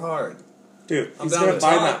super hard. Dude, I'm he's down gonna to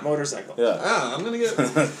buy top. that motorcycle. Yeah. Yeah, I'm gonna get.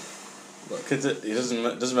 Cause it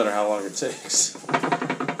doesn't matter how long it takes.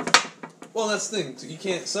 Well, that's the thing. You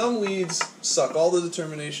can't. Some weeds suck all the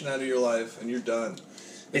determination out of your life, and you're done.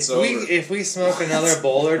 It's over. If we smoke another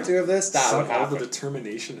bowl or two of this, that would Suck all the happen.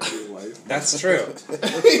 determination of your life. That's true.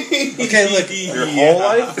 Okay, look. Your whole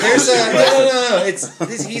life? There's a no.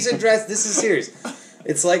 He's addressed. This is serious.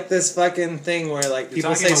 It's like this fucking thing where like You're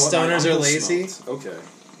people talking say about what my stoners are uncle lazy, smoked. Okay.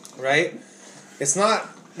 right? It's not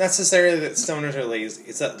necessarily that stoners are lazy.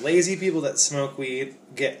 It's that lazy people that smoke weed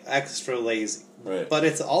get extra lazy. Right. But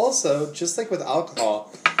it's also just like with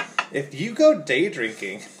alcohol. If you go day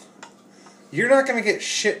drinking, you're not going to get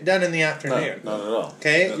shit done in the No, afternoon. not at all.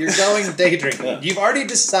 Okay, you're going day drinking. Yeah. You've already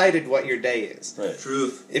decided what your day is. Right.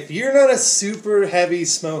 Truth. If you're not a super heavy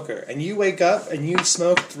smoker and you wake up and you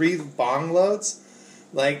smoke 3 bong loads,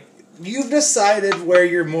 like you've decided where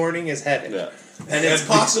your morning is headed. Yeah. And And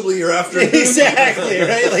possibly your afternoon. exactly,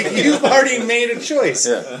 right? Like you've already made a choice.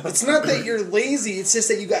 Yeah. It's not that you're lazy, it's just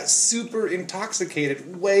that you got super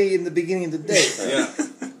intoxicated way in the beginning of the day.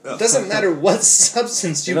 Yeah. It doesn't matter what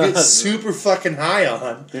substance you You're get not- super fucking high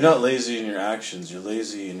on. You're not lazy in your actions. You're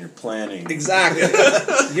lazy in your planning. Exactly.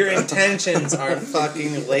 Your intentions are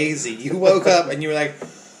fucking lazy. You woke up and you were like,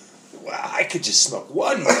 wow, I could just smoke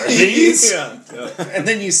one more of these. Yeah. And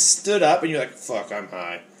then you stood up and you're like, fuck, I'm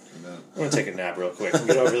high. No. I'm gonna take a nap real quick and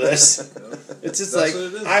get over this. It's just That's like what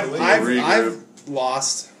it is, I've the way you regroup. I've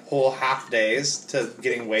lost whole half days to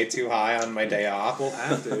getting way too high on my day off. Well,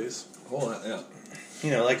 half days. Hold on. Yeah.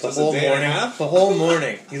 You know, like So the it's a whole day and a morning. half? The whole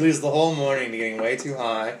morning. You lose the whole morning to getting way too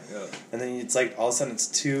high, Yeah. and then it's like all of a sudden it's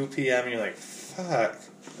 2 p.m. and you're like, fuck.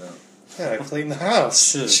 Yeah. Yeah, I cleaned the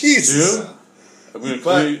house. Shit, Jesus. dude. I'm gonna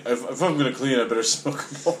clean. If I'm gonna clean, I better smoke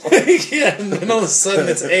a bowl. Yeah, and then all of a sudden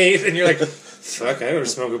it's 8, and you're like, fuck, I better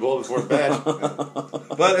smoke a bowl before bed.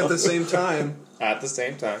 But at the same time,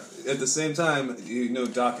 you know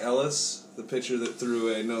Doc Ellis, the pitcher that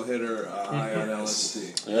threw a no-hitter high on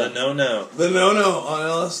LSD. The no. The no on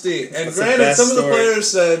LSD. And That's the granted, best some of the story. players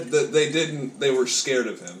said that they were scared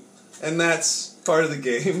of him. And that's part of the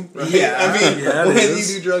game, right? Yeah. I mean, Yeah, it when is.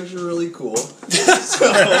 you do drugs, you're really cool. So,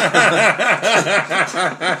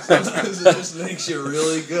 sometimes it just makes you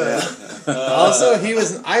really good. Also,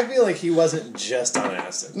 I feel like he wasn't just on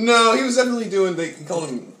acid. No, he was definitely doing, he called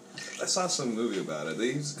him, I saw some movie about it.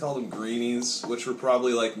 They called them greenies, which were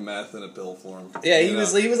probably like meth in a pill form. Yeah, he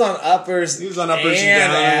was on uppers. He was on uppers and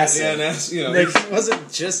and downs. acid. Yeah, and acid, you know. Like, he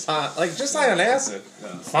wasn't just high, just high on acid.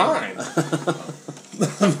 Yeah. Fine.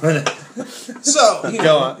 So, you Go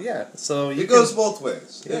know, on. Yeah. So you it goes both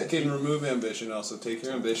ways. Yeah. It can remove ambition, also take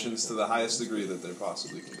your ambitions to the highest degree that they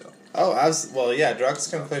possibly can go. drugs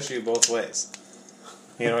can push you both ways.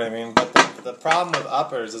 You know what I mean? But the problem with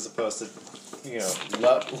uppers as opposed to,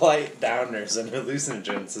 light downers and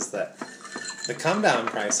hallucinogens is that the come down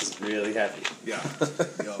price is really heavy. Yeah.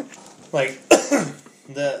 Yeah. Like the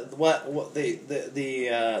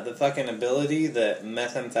fucking ability that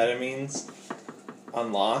methamphetamines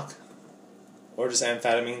unlock, or just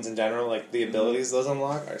amphetamines in general, like the abilities those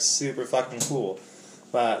unlock are super fucking cool.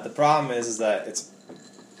 But the problem is that it's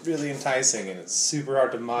really enticing and it's super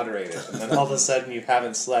hard to moderate it. And then all of a sudden you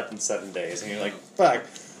haven't slept in 7 days and you're like, fuck,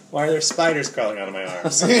 why are there spiders crawling out of my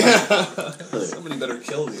arms? Yeah. Somebody better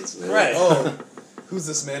kill these. Right. Oh, who's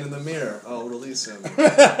this man in the mirror? I'll release him.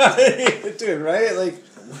 Dude, right? Like,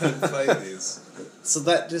 Fight these. so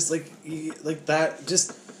that just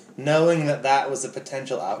just knowing that was a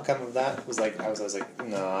potential outcome of that was like, I was like,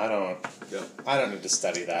 no, I don't need to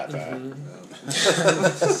study that bad.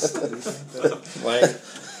 Like,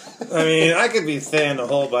 I mean, I could be thin a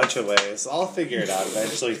whole bunch of ways. I'll figure it out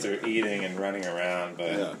eventually through eating and running around,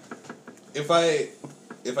 but Yeah.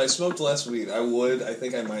 If I smoked less weed, I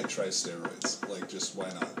think I might try steroids. Like, just why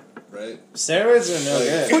not? Right? steroids are no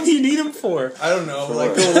good. What do you need them for? I don't know.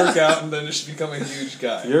 Like, go work out and then just become a huge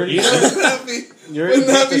guy. You're already Wouldn't that be? You're already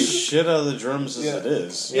Wouldn't that beat the be? shit out of the drums as it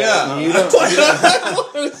is. Yeah. You don't,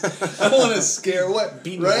 I want to scare what?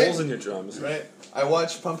 Beating right? holes in your drums. Right. I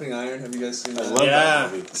watched Pumping Iron. Have you guys seen I that? love Yeah.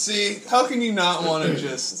 that movie. See, how can you not want to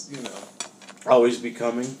just, Always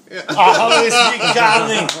becoming. always be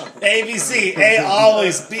coming. ABC,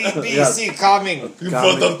 always BBC coming. For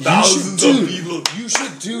the thousands of people. You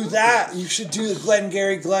should do that. You should do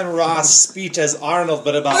the Glenn Ross speech as Arnold,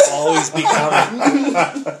 but about always be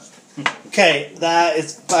coming. Okay, that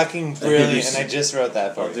is fucking brilliant, and I just wrote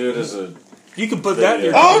that for I'll you. do it as a. You can put that in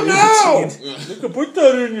your Oh no! You can put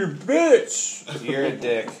that in your bitch. You're a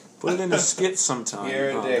dick. Put it in a skit sometime.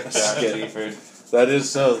 You're a dick, Josh Gifford. That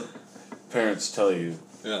is how parents tell you.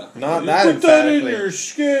 Yeah. Not You that put that in emphatically. your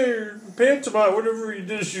scared pantomime, whatever it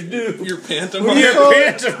is you do. Your pantomime. Your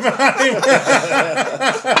pantomime.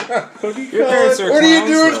 What do you Your call parents it? are What are you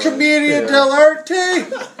clowns, doing, though. comedian Yeah.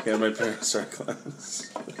 dell'arte? Yeah, my parents are clowns.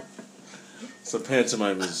 So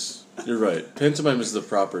pantomime is. You're right. Pantomime is the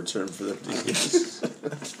proper term for them to use.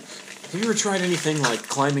 Have you ever tried anything like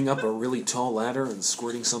climbing up a really tall ladder and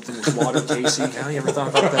squirting something with water, Casey? Have you ever thought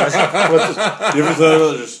about that? You ever thought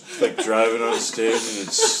about just like driving on stage and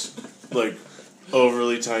it's like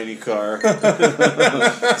overly tiny car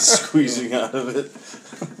squeezing out of it?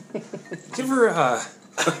 You ever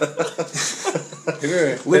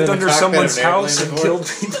lived under someone's house and killed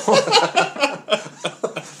people?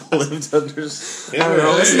 Lived under. I don't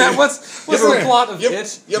know. Isn't that what's the plot of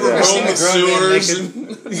it? You ever Yeah. roam the Seen a grown man sewers? And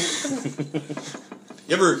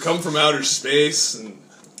you ever come from outer space and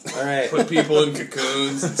All right. put people in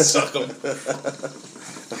cocoons and suck them?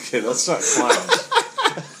 Okay, that's not clowns.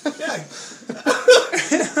 Yeah.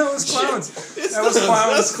 That was clowns. That was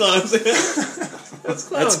clowns. That's clowns.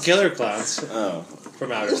 That's Killer Clowns Oh,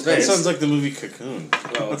 from outer that space. sounds like the movie Cocoon.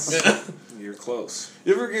 Well, you're close.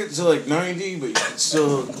 You ever get to like 90, but you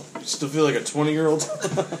still feel like a 20-year-old?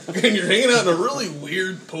 And you're hanging out in a really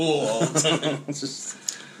weird pool all the time. Just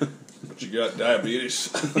But you got diabetes.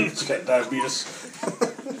 got diabetes.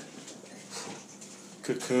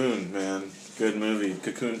 Cocoon, man, good movie.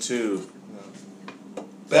 Cocoon 2.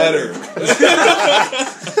 Better. Why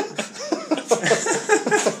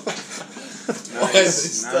did they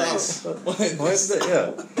stop? Nice. Why did Why is that?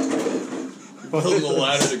 Yeah. build the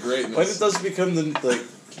ladder to greatness? Why did those become the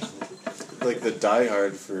like the Die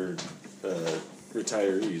Hard for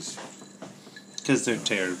retirees? Because they're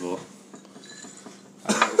terrible.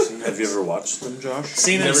 I've never seen Have you ever watched them, Josh?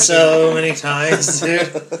 Seen it Never so many times, dude.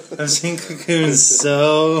 I've seen Cocoon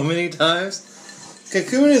so many times.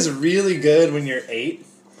 Cocoon is really good when you're 8.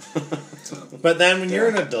 But then when you're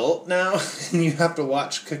an adult now and you have to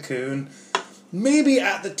watch Cocoon, maybe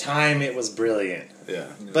at the time it was brilliant, Yeah.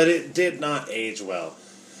 but it did not age well.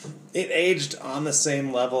 It aged on the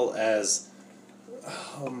same level as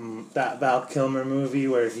that Val Kilmer movie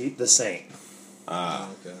where The Saint,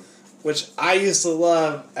 Okay. which I used to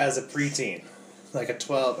love as a preteen, like a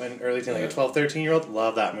 12 and early teen, like a 12, 13-year-old.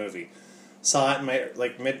 Love that movie. Saw it in my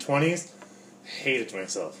mid-20s, hated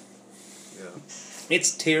myself. Yeah.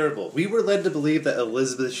 It's terrible. We were led to believe that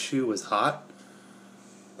Elizabeth Shue was hot.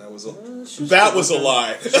 That was a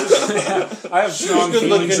lie. I have strong good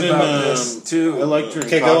feelings looking in, about this too. I liked her in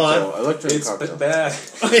Okay, go Cocktail. on. I liked her in It's Cocktail. bad.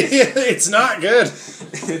 It's not good.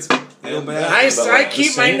 It's real bad. I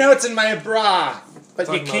keep my notes in my bra, but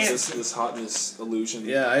you Talking about can't. this hotness illusion.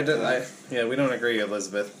 Yeah, we don't agree,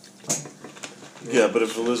 Elizabeth. Yeah, but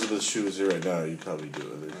if Elizabeth Shue was here right now, you'd probably do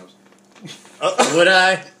it. Would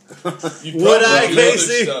I? You Would I, probably do other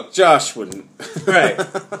Casey? stuff. Josh wouldn't. Right.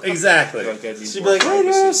 Exactly. Like, I need She'd be more like, hey, do you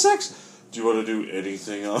privacy. have sex? Do you want to do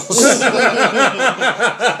anything else?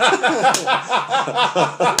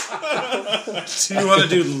 Do you want to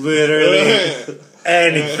do literally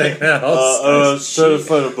anything else? I was trying to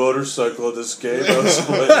find a motorcycle in this game. I was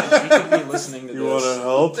like, You could be listening to you want this. to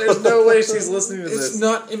help? There's no way she's listening to It's this.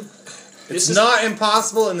 not. It's not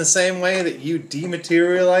impossible in the same way that you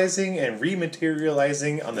dematerializing and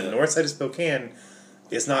rematerializing on the north side of Spokane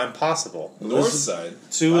is not impossible. North side.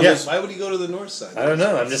 Yes. Why would he go to the north side? I don't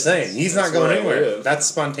know. I'm just saying. He's not That's going where I anywhere. live. That's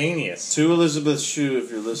spontaneous. To Elizabeth Shue, if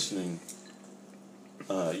you're listening,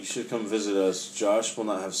 you should come visit us. Josh will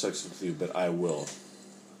not have sex with you, but I will.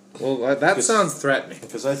 Well, that sounds threatening.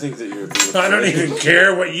 Because I think that you're beautiful. I don't even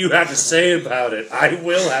care what you have to say about it. I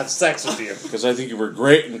will have sex with you. Because I think you were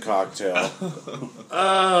great in Cocktail.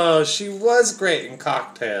 Oh, she was great in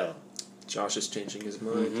Cocktail. Josh is changing his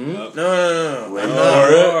mind. No. Wait I'm for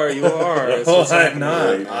not. it. You are. That's No, what's I'm happening. not.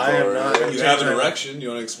 Wait I am for not. it. gonna You change have an my- erection. You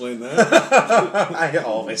want to explain that? I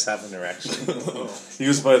always have an erection. He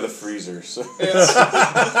was by the freezer, so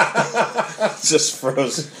just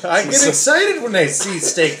froze. I get excited when I see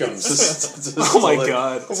Steakums. Just Oh my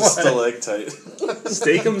god. It's a stalactite.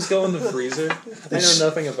 Steakums go in the freezer? I know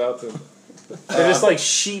nothing about them. They're just like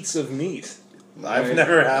sheets of meat. I've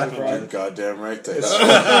never had You're one. goddamn right they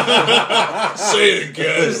are. Say it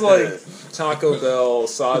again. There's like Taco Bell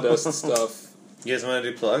sawdust stuff. You guys want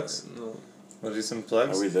to do plugs? No. Want to do some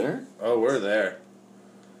plugs? Are we there? Oh, we're there.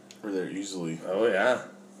 We're there easily. Oh, yeah.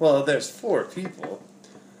 Well, there's 4 people.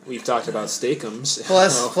 We've talked about Steakums.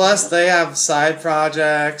 Plus they have side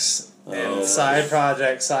projects and Oh. side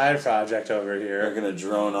project over We're here. gonna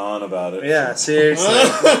drone on about it. Yeah, seriously.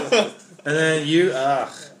 And then you, Yeah.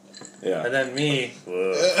 and then me.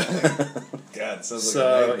 God, sounds like a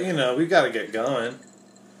So, nightmare. you know, we got to get going.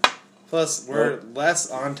 Plus, we're less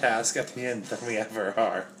on task at the end than we ever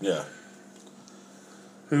are. Yeah.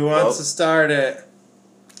 Who wants Well- to start it?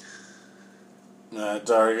 Matt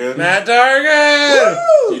Dargan. Matt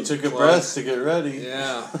Dargan! You took a breath to get ready.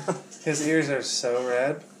 Yeah. His ears are so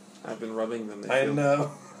red. I've been rubbing them. They I feel-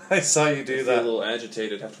 know. I saw you I do feel a that. little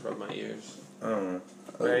agitated. Have to rub my ears. Oh.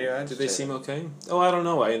 Where are you at? Did they seem okay? Oh, I don't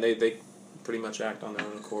know. They pretty much act on their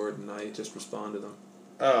own accord, and I just respond to them.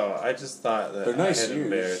 Oh, I just thought that They're nice I had ears.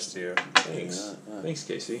 embarrassed you. Thanks. Yeah, yeah. Thanks,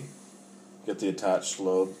 Casey. Get the attached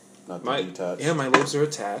lobe, not the detached. My lobes are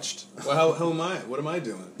attached. Well, how am I? What am I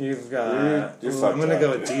doing? You've got. You're Ooh, fucked I'm gonna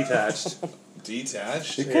go up, with dude. detached.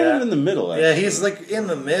 Detached? You're kind Yeah. of in the middle, Yeah, actually. he's like in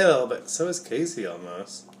the middle, but so is Casey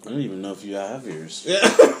almost. I don't even know if you have ears. Yeah.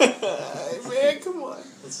 Man, come on.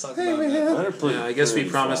 Let's talk Hey, about man. that. Mine are pretty- Yeah, I guess we pretty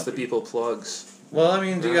promised the floppy. people plugs. Well, I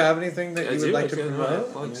mean, do you have anything that I you would do, like I to can, I have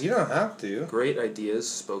promote? plugs. You don't have to. Great ideas,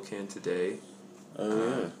 Spokane Today. Oh,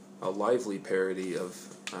 yeah. A lively parody of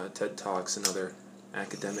TED Talks and other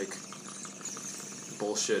academic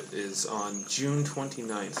bullshit is on June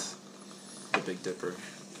 29th, The Big Dipper.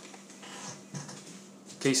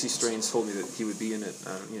 Casey Strains told me that he would be in it,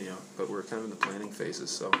 but we're kind of in the planning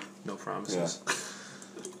phases, so no promises.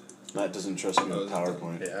 Matt doesn't trust me on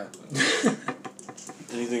PowerPoint. Yeah.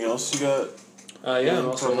 Anything else you got? Yeah, I'm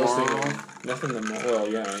also Tomorrow? listening. Nothing tomorrow. Well,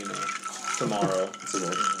 yeah, tomorrow.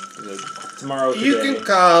 Today. Tomorrow You today. can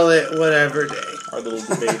call it whatever day. Our little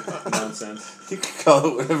debate nonsense. You can call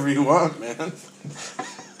it whatever you want, man.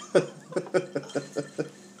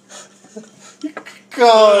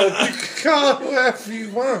 Call it whatever you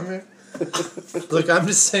want, man. Look, I'm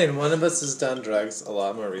just saying, one of us has done drugs a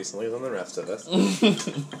lot more recently than the rest of us.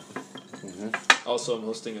 Also, I'm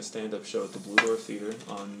hosting a stand-up show at the Blue Door Theater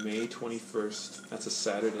on May 21st. That's a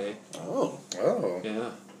Saturday. Oh. Yeah.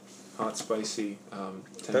 Hot, spicy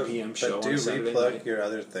 10 p.m. show But do on Saturday re-plug night. your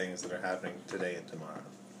other things that are happening today and tomorrow.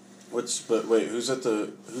 But wait, who's going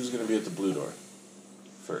to be at the Blue Door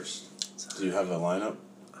first? Do you have a lineup?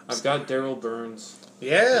 I've got Daryl Burns.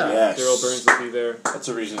 Yeah. Yes. Daryl Burns will be there. That's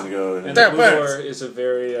a reason to go. And And the Daryl Blue Burns. Door is a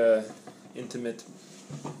very intimate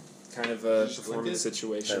kind of Just performance like it.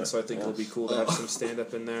 situation, Yeah. so I think it'll be cool to have some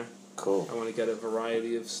stand-up in there. cool. I want to get a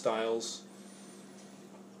variety of styles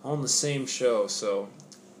on the same show, so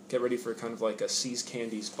get ready for kind of like a See's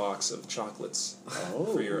Candies box of chocolates Oh.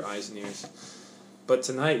 for your eyes and ears. But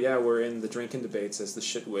tonight, yeah, we're in the drinking debates as the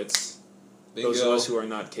shitwits. Bingo. Those of us who are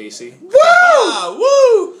not Casey. Ah,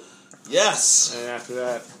 woo! Yes. And after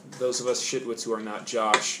that, those of us shitwits who are not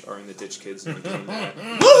Josh are in the Ditch Kids and we're doing that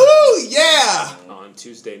Woohoo! Yeah. on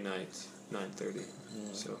Tuesday night, 9:30.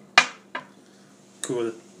 So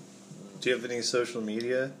Cool. Do you have any social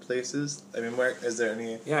media places? I mean, where is there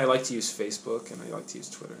any? yeah, I like to use Facebook and I like to use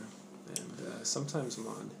Twitter, and sometimes I'm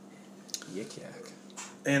on Yik Yak.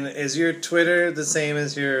 And is your Twitter the same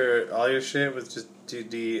as your all your shit with just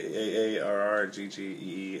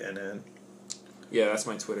DAARRGGEENN? Yeah, that's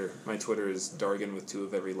my Twitter. My Twitter is Dargan with 2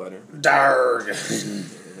 of every letter. Darg.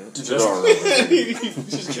 Just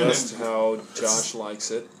how Josh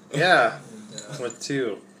likes it. Yeah, with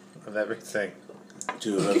 2 of everything.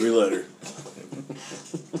 2 of every letter.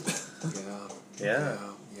 Yeah.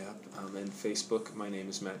 And Facebook, my name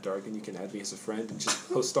is Matt Dargan. You can add me as a friend and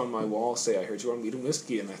just post on my wall, say, I heard you on Weed and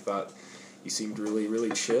Whiskey, and I thought you seemed really,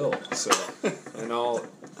 really chill. So, and I'll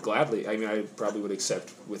gladly, I mean, I probably would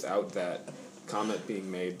accept without that comment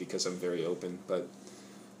being made because I'm very open, but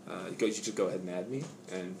you should go ahead and add me,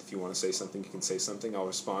 and if you want to say something, you can say something. I'll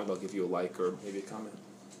respond. I'll give you a like or maybe a comment.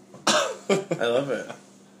 I love it.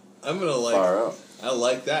 I'm gonna Far out. I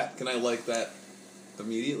like that. Can I like that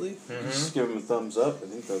immediately? Just give him a thumbs up. I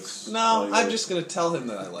think that's. all No, you I'm gotta- just gonna tell him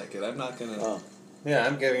that I like it. I'm not gonna. Oh. Yeah,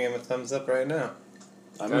 I'm giving him a thumbs up right now.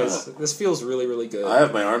 Guys, this feels really, really good. I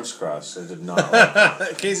have my arms crossed. I did not.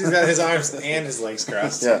 Like Casey's got his arms and his legs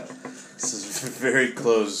crossed. yeah. This is very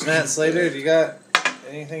close. Matt Slater, do you got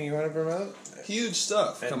anything you want to promote? Huge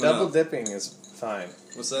stuff And coming double up. dipping is fine.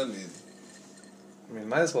 What's that mean? I mean,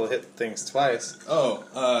 might as well hit things twice. Oh,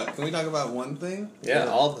 can we talk about one thing? Yeah,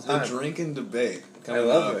 all the The time. drinking debate. I Coming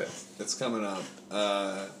love up. it. It's coming up.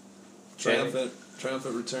 Triumphant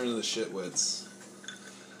return of the shitwits.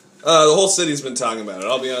 The whole city's been talking about it.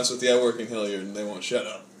 I'll be honest with you, I work in Hilliard and they won't shut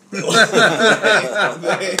up. They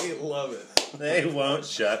love it. They won't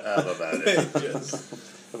shut up about They it. just,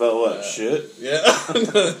 About what? Shit? yeah,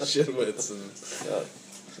 shitwits. And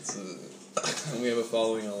and we have a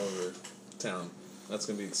following all over town. That's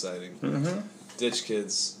going to be exciting. Mm-hmm. Ditch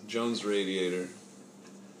Kids, Jones Radiator.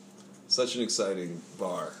 Such an exciting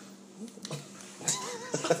bar.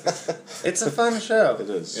 It's a fun show. It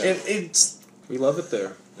is. Yeah. It's We love it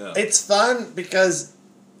there. Yeah. It's fun because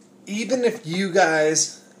even if you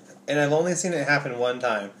guys, and I've only seen it happen one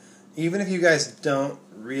time, even if you guys don't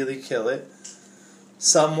really kill it,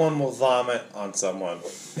 someone will vomit on someone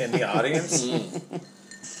in the audience.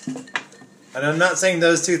 And I'm not saying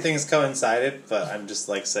those two things coincided, but I'm just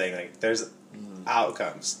like saying like there's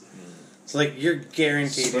outcomes. So like you're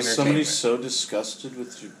guaranteed Was somebody entertainment. so disgusted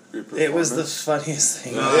with your performance? It was the funniest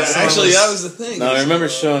thing. Yeah, actually, that was the thing. No, I remember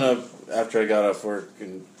showing up after I got off work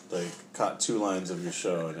and like caught 2 lines of your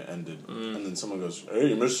show and it ended, and then someone goes, "Hey,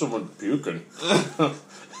 you missed someone puking."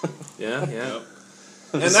 Yeah. Yep.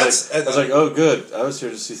 And that's- I was like, "Oh, good. I was here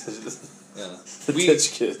to see Yeah. the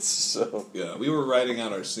Ditch Kids." So Yeah, we were writing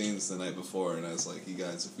out our scenes the night before, and I was like, "You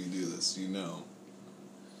guys, if we do this,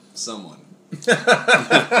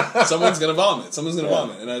 someone's gonna vomit. Someone's gonna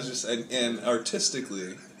vomit." And I was just, and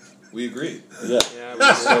artistically, we agreed. yeah, Yeah,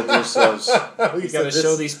 we said to ourselves, we gotta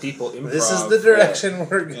show these people improv. This is the direction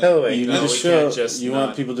we're going. "You No, need to we show. can't just You not-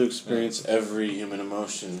 want people to experience every human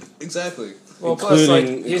emotion, Exactly. Well, plus, like,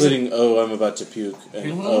 including oh, I'm about to puke,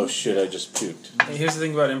 and oh shit, I just puked." And here's the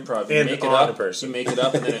thing about improv: you And make it on a up, person. you make it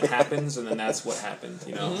up, and then it happens, and then that's what happened,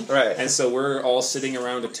 you know. Right. And so we're all sitting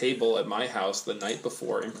around a table at my house the night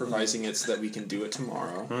before, improvising it so that we can do it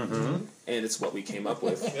tomorrow. Mm-hmm. And it's what we came up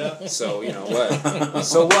with. Yeah. So you know what?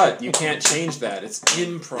 So what? You can't change that. It's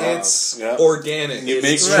improv. It's Yeah. organic. You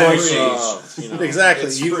make It's choices. free. Improv, you know. Exactly.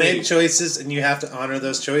 It's You free. make choices and you have to honor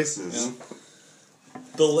those choices. Yeah.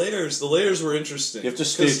 The layers were interesting. You have to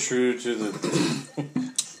stay 'Cause- true to the.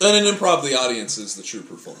 And in improv, the audience is the true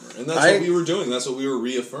performer, and that's what we were doing. That's what we were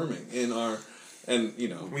reaffirming in our, and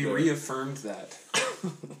We reaffirmed that.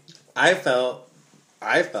 I felt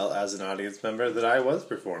I felt as an audience member that I was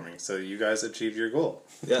performing, so you guys achieved your goal.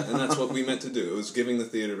 Yeah, and that's what we meant to do. It was giving the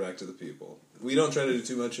theater back to the people. We don't try to do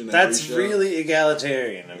too much in every That's show. really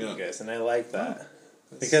egalitarian of Yeah. you guys, and I like that.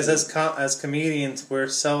 Because as comedians, we're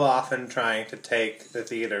so often trying to take the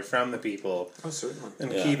theater from the people Oh, certainly.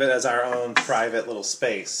 and Yeah. keep it as our own private little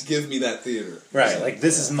space. Give me that theater. Right, like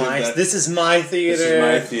this is Give my that- this is my theater. This is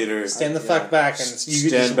my theater. Stand the fuck back and you can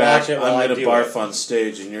Stand just back. watch it while I I'm going do to barf it. on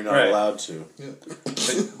stage, and you're not Right. allowed to.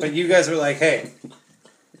 But you guys were like, hey,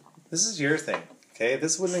 this is your thing. Okay,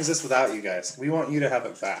 this wouldn't exist without you guys. We want you to have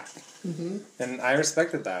it back, and I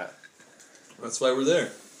respected that. That's why we're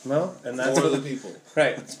there. Well, and that's For what the people.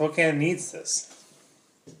 right. Spokane needs this.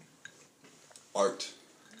 Art.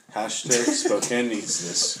 Hashtag Spokane needs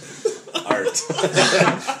this. Art.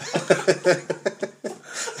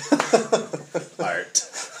 Art.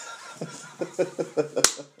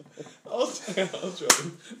 I'll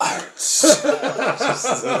try.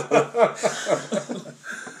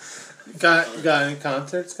 Got any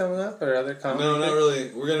concerts coming up or other concerts? No, not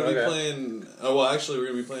really. We're going to be Okay. playing... Oh, well, actually, we're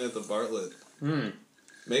going to be playing at the Bartlett. May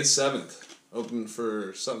 7th. Open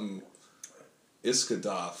for something...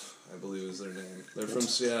 Iskadov, I believe is their name. They're from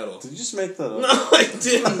Seattle. Did you just make that up? No, I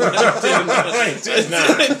didn't.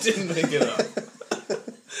 I didn't make it up.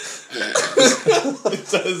 It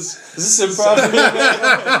does. Is this improv?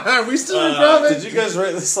 Are we still improv? Did you guys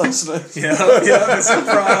write this last night? Yeah, it's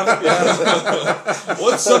improv. Yeah.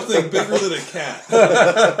 What's something bigger than a cat?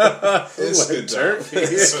 Iskadov.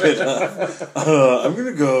 I'm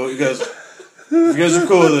gonna go. You guys, if you guys are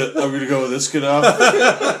cool with it, I'm gonna go with this kid off.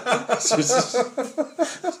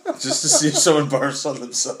 just to see if someone barfs on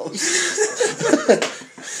themselves.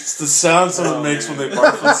 It's the sound someone makes when they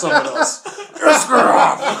barf on someone else.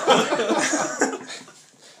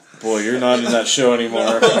 Boy, you're not in that show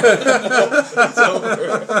anymore.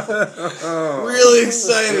 Really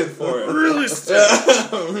excited for it. Really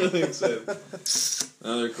excited. I'm really excited.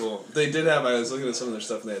 Oh, they're cool. They did have. I was looking at some of their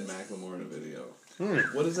stuff, and they had Macklemore in a video.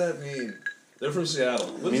 What does that mean? They're from Seattle.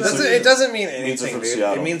 What does that mean? It doesn't mean means they're anything, from dude.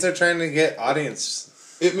 Seattle. It means they're trying to get audience.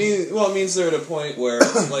 It means they're at a point where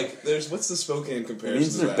like there's what's the Spokane comparison?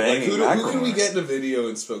 means to they're that? Like, banging who can we Macklemore. get in a video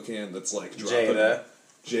in Spokane that's like dropping Jada.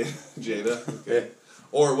 Jada. Okay.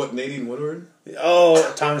 Or what? Nadine Woodward.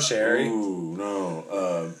 Oh, Tom Sherry. Ooh,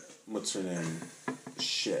 no. What's her name?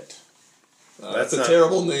 Shit. That's a not-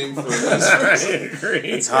 terrible name for this. I agree.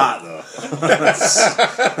 It's hot though.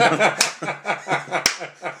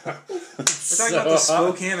 We're talking about the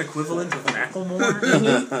Spokane equivalent of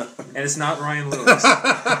Macklemore, and it's not Ryan Lewis. No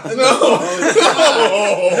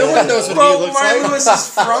one knows what he Bro, looks Ryan like. Lewis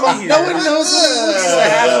is from here. No one knows what he looks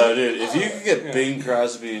like. No, dude, if you could get Bing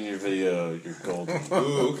Crosby in your video, you're golden.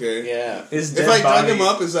 Ooh, okay. Yeah. His If dead I dug body him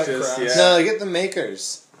up, is that just- crass? yeah. No, get the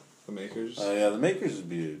makers. The makers. Yeah, the makers would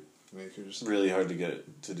be Makers. really hard to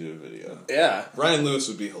get to do a video. Yeah, Ryan Lewis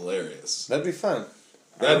would be hilarious. that'd be fun.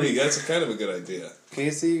 That's a kind of a good idea.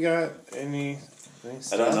 Casey, you got any I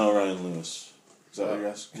stuff? don't know Ryan Lewis. Is that what you're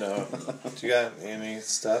asking? No. Do you got any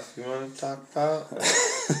stuff you want to talk about?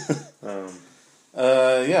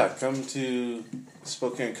 Yeah, come to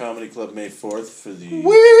Spokane Comedy Club May 4th for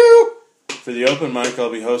the open mic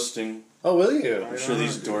I'll be hosting. Oh, will you? I'm sure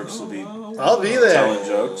these dorks will be I'll be there. telling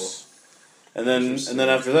jokes. And then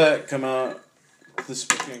after that, come out to the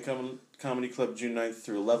Spokane Comedy Club June 9th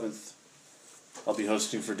through 11th. I'll be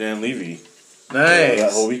hosting for Dan Levy that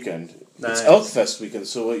whole Nice. weekend. Nice. It's Elkfest weekend,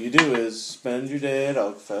 so what you do is spend your day at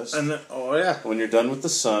Elkfest. And then, oh yeah, When you're done with the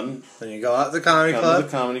sun, then you go out to the comedy come club. to the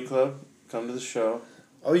comedy club, come to the show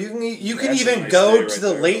Oh, you can That's a even nice go day right to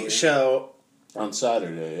the there, late buddy. show on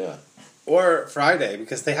Saturday, yeah. or Friday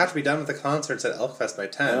because they have to be done with the concerts at Elkfest by I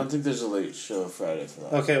 10. don't think there's a late show Friday for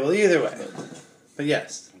that. Okay, well either way, but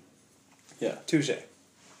yes, Yeah. touche.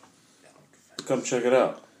 Come check it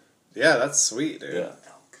out. Yeah, that's sweet, dude. Yeah.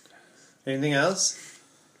 Anything else?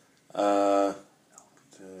 Anything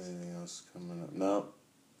else coming up? No.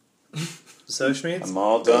 So Schmeeds? I'm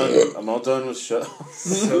all done. I'm all done with show.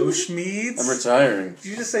 So Schmeeds? I'm retiring. Did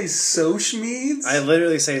you just say So Schmeeds? I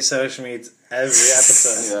literally say So Schmeeds every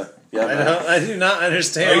episode. Yeah, Matt. I do not Are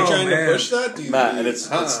understand. you Oh, trying man. to push that? Do you Matt, and it's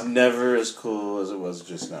Huh. never as cool as it was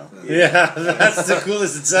just now. Yeah, that's the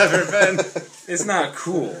coolest it's ever been. It's not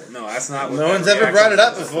cool. No, that's not what No that one's ever reaction brought it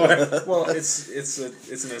up was. before. Well, it's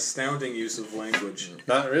an astounding use of language.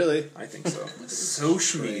 Not really. I think so. So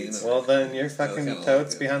Schmeeds. Well, then you're fucking kinda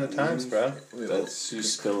totes like it. behind the times, bro. That's you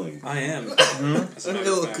spilling. I am. As a matter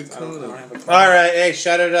little of fact, I don't cocoon. have a All right, hey,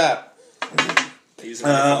 shut it up. I use it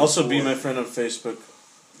every Also, be four. my friend on Facebook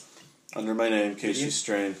under my name, Casey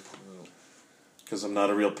Strain. because I'm not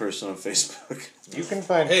a real person on Facebook. You can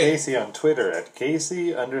find Casey on Twitter at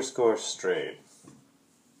Casey_Strayed.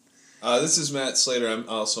 This is Matt Slater. I'm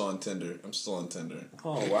also on Tinder. I'm still on Tinder.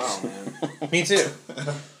 Oh wow, man. Me too.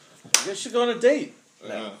 I guess you go on a date.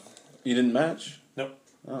 Yeah. You didn't match? Nope.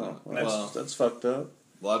 Oh, Well. that's fucked up.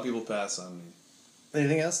 A lot of people pass on me.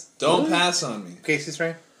 Anything else? Don't pass on me. Casey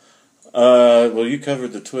Stray? Well, you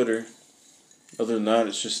covered the Twitter. Other than that,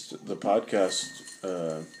 it's just the podcast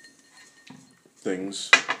things.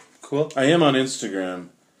 Cool. I am on Instagram,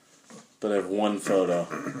 but I have one photo.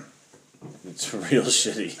 It's real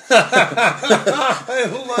shitty. I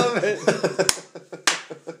love it.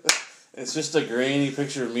 It's just a grainy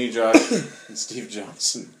picture of me, Josh, and Steve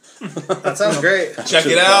Johnson. That sounds great. Check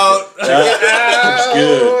it out. It's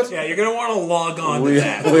good. Yeah, you're gonna want to log on to We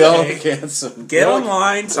that. all okay? handsome. Get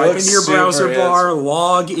online, type into your super browser bar,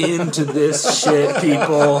 log into this shit,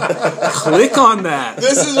 people. Click on that.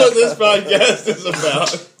 This is what this podcast is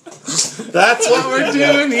about. That's what we're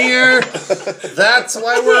doing here. That's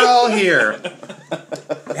why we're all here.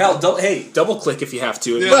 Hell, double click if you have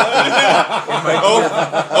to.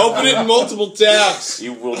 Open it in multiple tabs.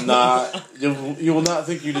 You will not. You will not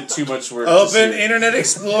think you did too much work. Open Internet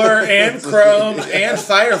Explorer and Chrome and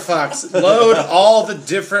Firefox. Load all the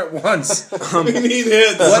different ones. We need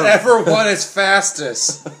hits. Whatever one is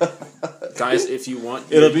fastest. Guys, if you want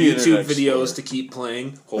It'll your be YouTube Internet videos Explorer. to keep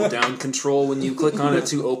playing, hold down Control when you click on it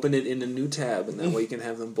to open it in a new tab, and that way you can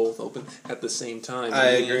have them both open at the same time. I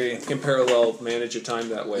agree. You can parallel manage your time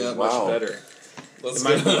that way. Yeah, It's much wow. better. Let's It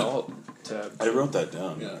might be go. alt tab. I wrote that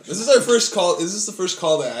down. Yeah. This is our first call. Is this the first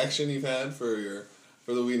call to action you've had for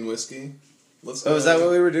the weed and whiskey? Let's. Oh, is that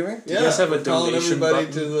what we were doing? Yeah, you guys have a we're calling donation everybody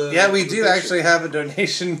button? to the. Yeah, we to do the picture. actually have a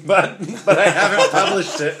donation button, but I haven't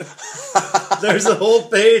published it. There's a whole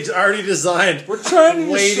page already designed. We're trying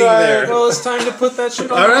to Waiting decide. there. Well, it's time to put that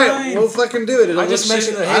shit online. All right, we'll fucking do it. It'll I just look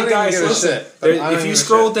mentioned shit. that. I Hey don't guys, even give a listen. shit. I don't If give you a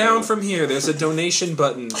scroll shit. down from here, there's a donation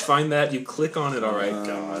button. Find that. You click on it. All right.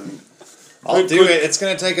 God. I'll do it. It's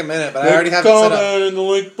going to take a minute, but I already have it comment set up. in the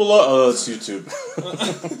link below. Oh, that's YouTube.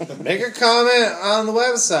 Make a comment on the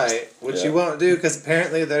website, which Yeah. you won't do because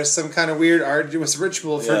apparently there's some kind of weird arduous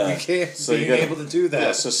ritual for Yeah. So you being gotta- able to do that.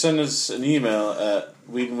 Yeah, so send us an email at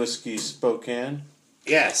Weed and Whiskey Spokane.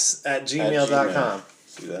 Yes, at gmail.com.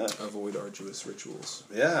 See that? Avoid arduous rituals.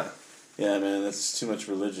 Yeah. Yeah, man, that's too much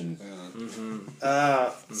religion.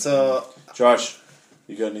 So, Josh,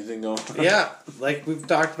 you got anything going? yeah, like we've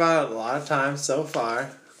talked about it a lot of times so far.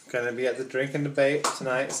 Going to be at the Drink and Debate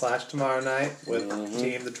tonight / tomorrow night with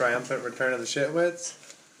Team The Triumphant Return of the Shitwits.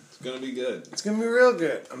 It's gonna be good. It's going to be real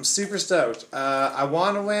good. I'm super stoked. I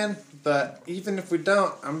want to win, but even if we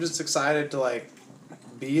don't, I'm just excited to like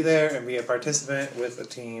be there and be a participant with a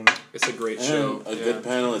team. It's a great And show. a good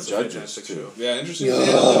panel of It's a judges, fantastic too. show. Yeah, interesting.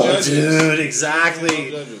 panel of judges. Dude,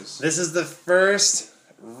 exactly. Judges. This is the first.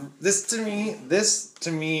 This to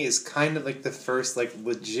me is kind of like the first like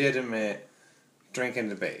legitimate drink and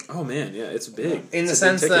debate. Oh man, yeah, it's big. In the It's a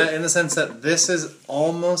big sense ticket. that this is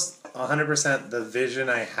almost 100% the vision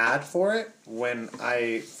I had for it when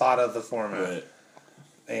I thought of the format. Right.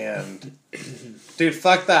 And dude,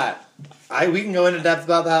 fuck that. We can go into depth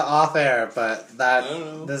about that off air, but I don't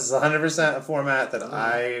know. this is 100% a format that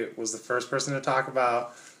I was the first person to talk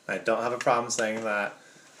about. I don't have a problem saying that.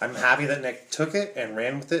 I'm happy that Nick took it and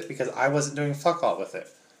ran with it because I wasn't doing fuck all with it.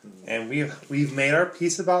 And we've made our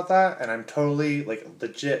peace about that, and I'm totally like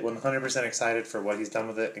legit 100% excited for what he's done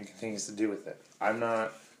with it and continues to do with it.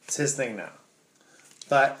 It's his thing now.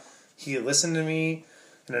 But he listened to me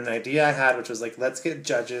and an idea I had, which was like, let's get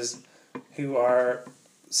judges who are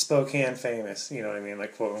Spokane famous, you know what I mean,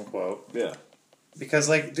 like quote unquote. Yeah. Because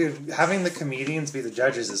like, dude, having the comedians be the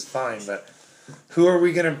judges is fine, but who are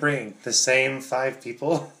we gonna bring? The same 5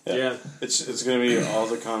 people? Yeah. It's going to be all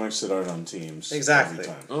the comics that aren't on teams. Exactly. every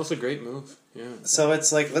time. Oh, it's a great move. Yeah. So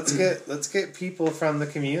it's like let's get people from the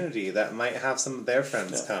community that might have some of their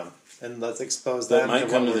friends Yeah. come, and let's expose That them. might to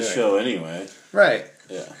come what to we're the doing. show anyway. right?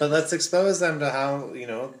 Yeah. But let's expose them to how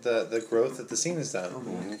the growth that the scene has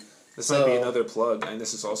done. This So- might be another plug, and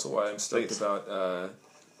this is also why I'm stoked Please. about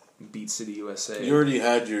Beat City USA. You already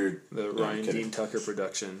had your... The No, I'm Ryan kidding. Dean Tucker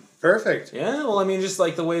production. Perfect. Yeah, well, I mean, just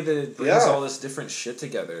like the way that it brings Yeah. all this different shit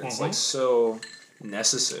together. It's like so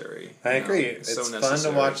necessary. I you know? agree. It's so fun to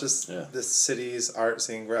necessary. watch this Yeah. this city's art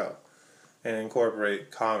scene grow and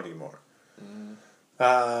incorporate comedy more.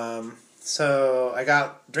 So I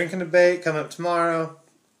got Drink and Debate coming up tomorrow.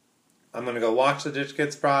 I'm gonna go watch the Ditch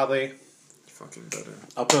Kids probably. Fucking better.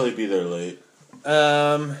 I'll probably be there late.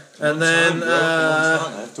 And then, bro.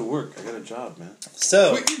 I have to work. I got a job, man.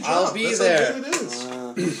 so Quit your job. I'll be That's there.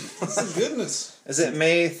 How good it is. That's the goodness. Is it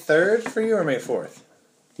May 3rd for you or May 4th?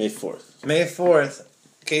 May 4th. May 4th,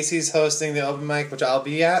 Casey's hosting the open mic, which I'll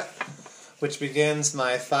be at, which begins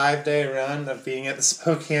my 5-day run of being at the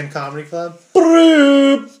Spokane Comedy Club.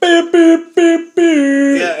 Yeah,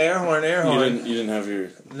 air horn. You didn't have your...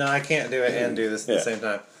 No, I can't do it and do this at the same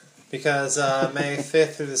time. Because May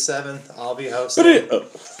 5th through the 7th, I'll be hosting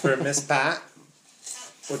for Miss Pat,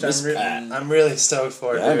 which I'm really stoked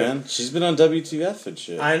for. Yeah, dude. man. She's been on WTF and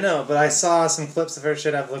shit. I know, but I saw some clips of her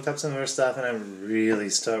shit. I've looked up some of her stuff, and I'm really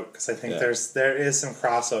stoked because I think there is some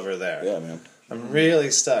crossover there. Yeah, man. I'm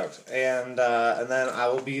really stoked, and then I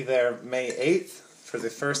will be there May 8th for the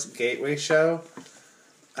first Gateway show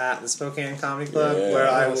at the Spokane Comedy Club, where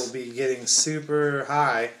I will be getting super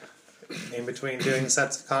high in between doing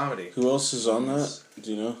sets of comedy. Who else is on that?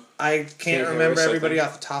 Do you know? I can't remember Harris, I everybody think.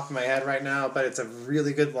 off the top of my head right now, but it's a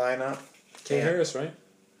really good lineup. Kay Yeah. Harris, right?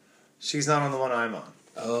 She's not on the one I'm on.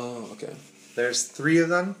 Oh, okay. There's 3 of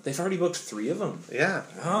them. They've already booked 3 of them. Yeah.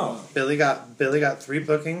 Oh. Billy got 3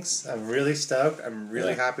 bookings. I'm really stoked. I'm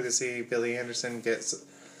really happy to see Billy Anderson get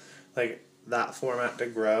like that format to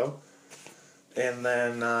grow. And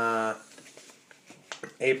then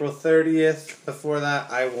April 30th. Before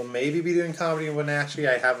that, I will maybe be doing comedy in Wenatchee.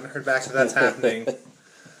 I haven't heard back if that's happening.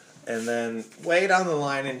 And then way down the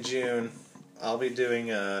line in June, I'll be doing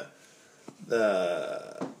the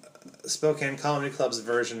Spokane Comedy Club's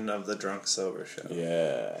version of the Drunk Sober Show.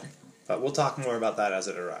 Yeah. But we'll talk more about that as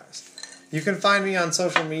it arrives. You can find me on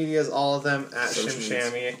social medias, all of them, at Social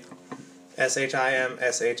Shimshammy.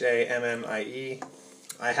 SHIMSHAMMIE.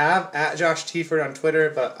 I have at Josh Tieford on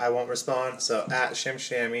Twitter, but I won't respond, so at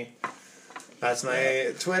Shimshammy. That's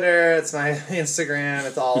my Twitter, it's my Instagram,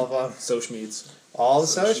 it's all of them. Social Meads. All the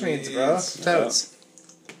social medias, bro. Totes.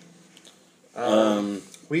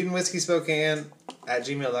 Weed and Whiskey Spokane at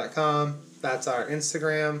gmail.com. That's our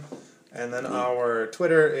Instagram. And then our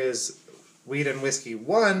Twitter is Weed and Whiskey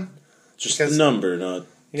 1. Just Because- the number, not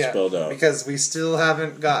spelled out. Because we still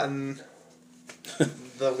haven't gotten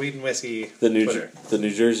the Weed and Whiskey The Twitter.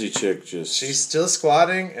 New Jersey chick just... She's still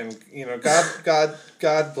squatting, and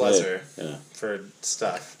God bless her Yeah. for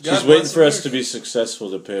stuff. She's God waiting bless for us America. to be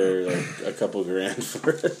successful to pay her like a couple grand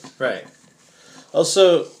for it. Right.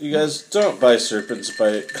 Also, you guys don't buy Serpent's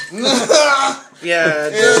Bite. Yeah.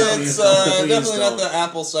 It's please definitely don't. not the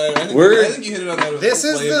apple cider. I think you hit it on that. With This the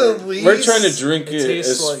is flavor. the least. We're trying to drink It it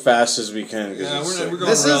tastes as like- fast as we can. Yeah, Cause we're going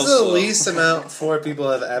This is real the slow. least amount 4 people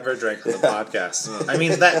have ever drank on the podcast. I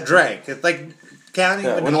mean, that drank. It's like counting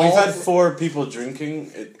when all. we've had 4 people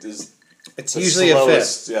drinking, it is It's the usually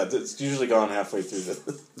slowest. a fifth. Yeah, it's usually gone halfway through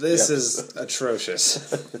the. This the is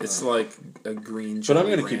atrocious. It's like a green But I'm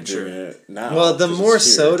Jolly gonna keep Rancher. doing it now. Well, the 'cause more it's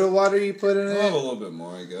here. soda water you put in I'll have a it, little bit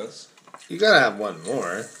more, I guess. you gotta have one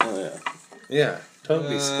more. Oh yeah. Yeah. Don't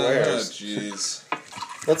be squares. Jeez.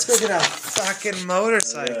 Let's go get a fucking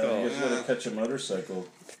motorcycle. Yeah, you guys gotta catch a motorcycle.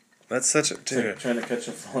 That's such a It's like trying to catch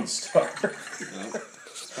a falling star.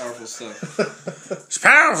 It's powerful stuff. It's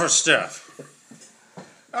powerful stuff.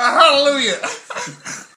 Hallelujah.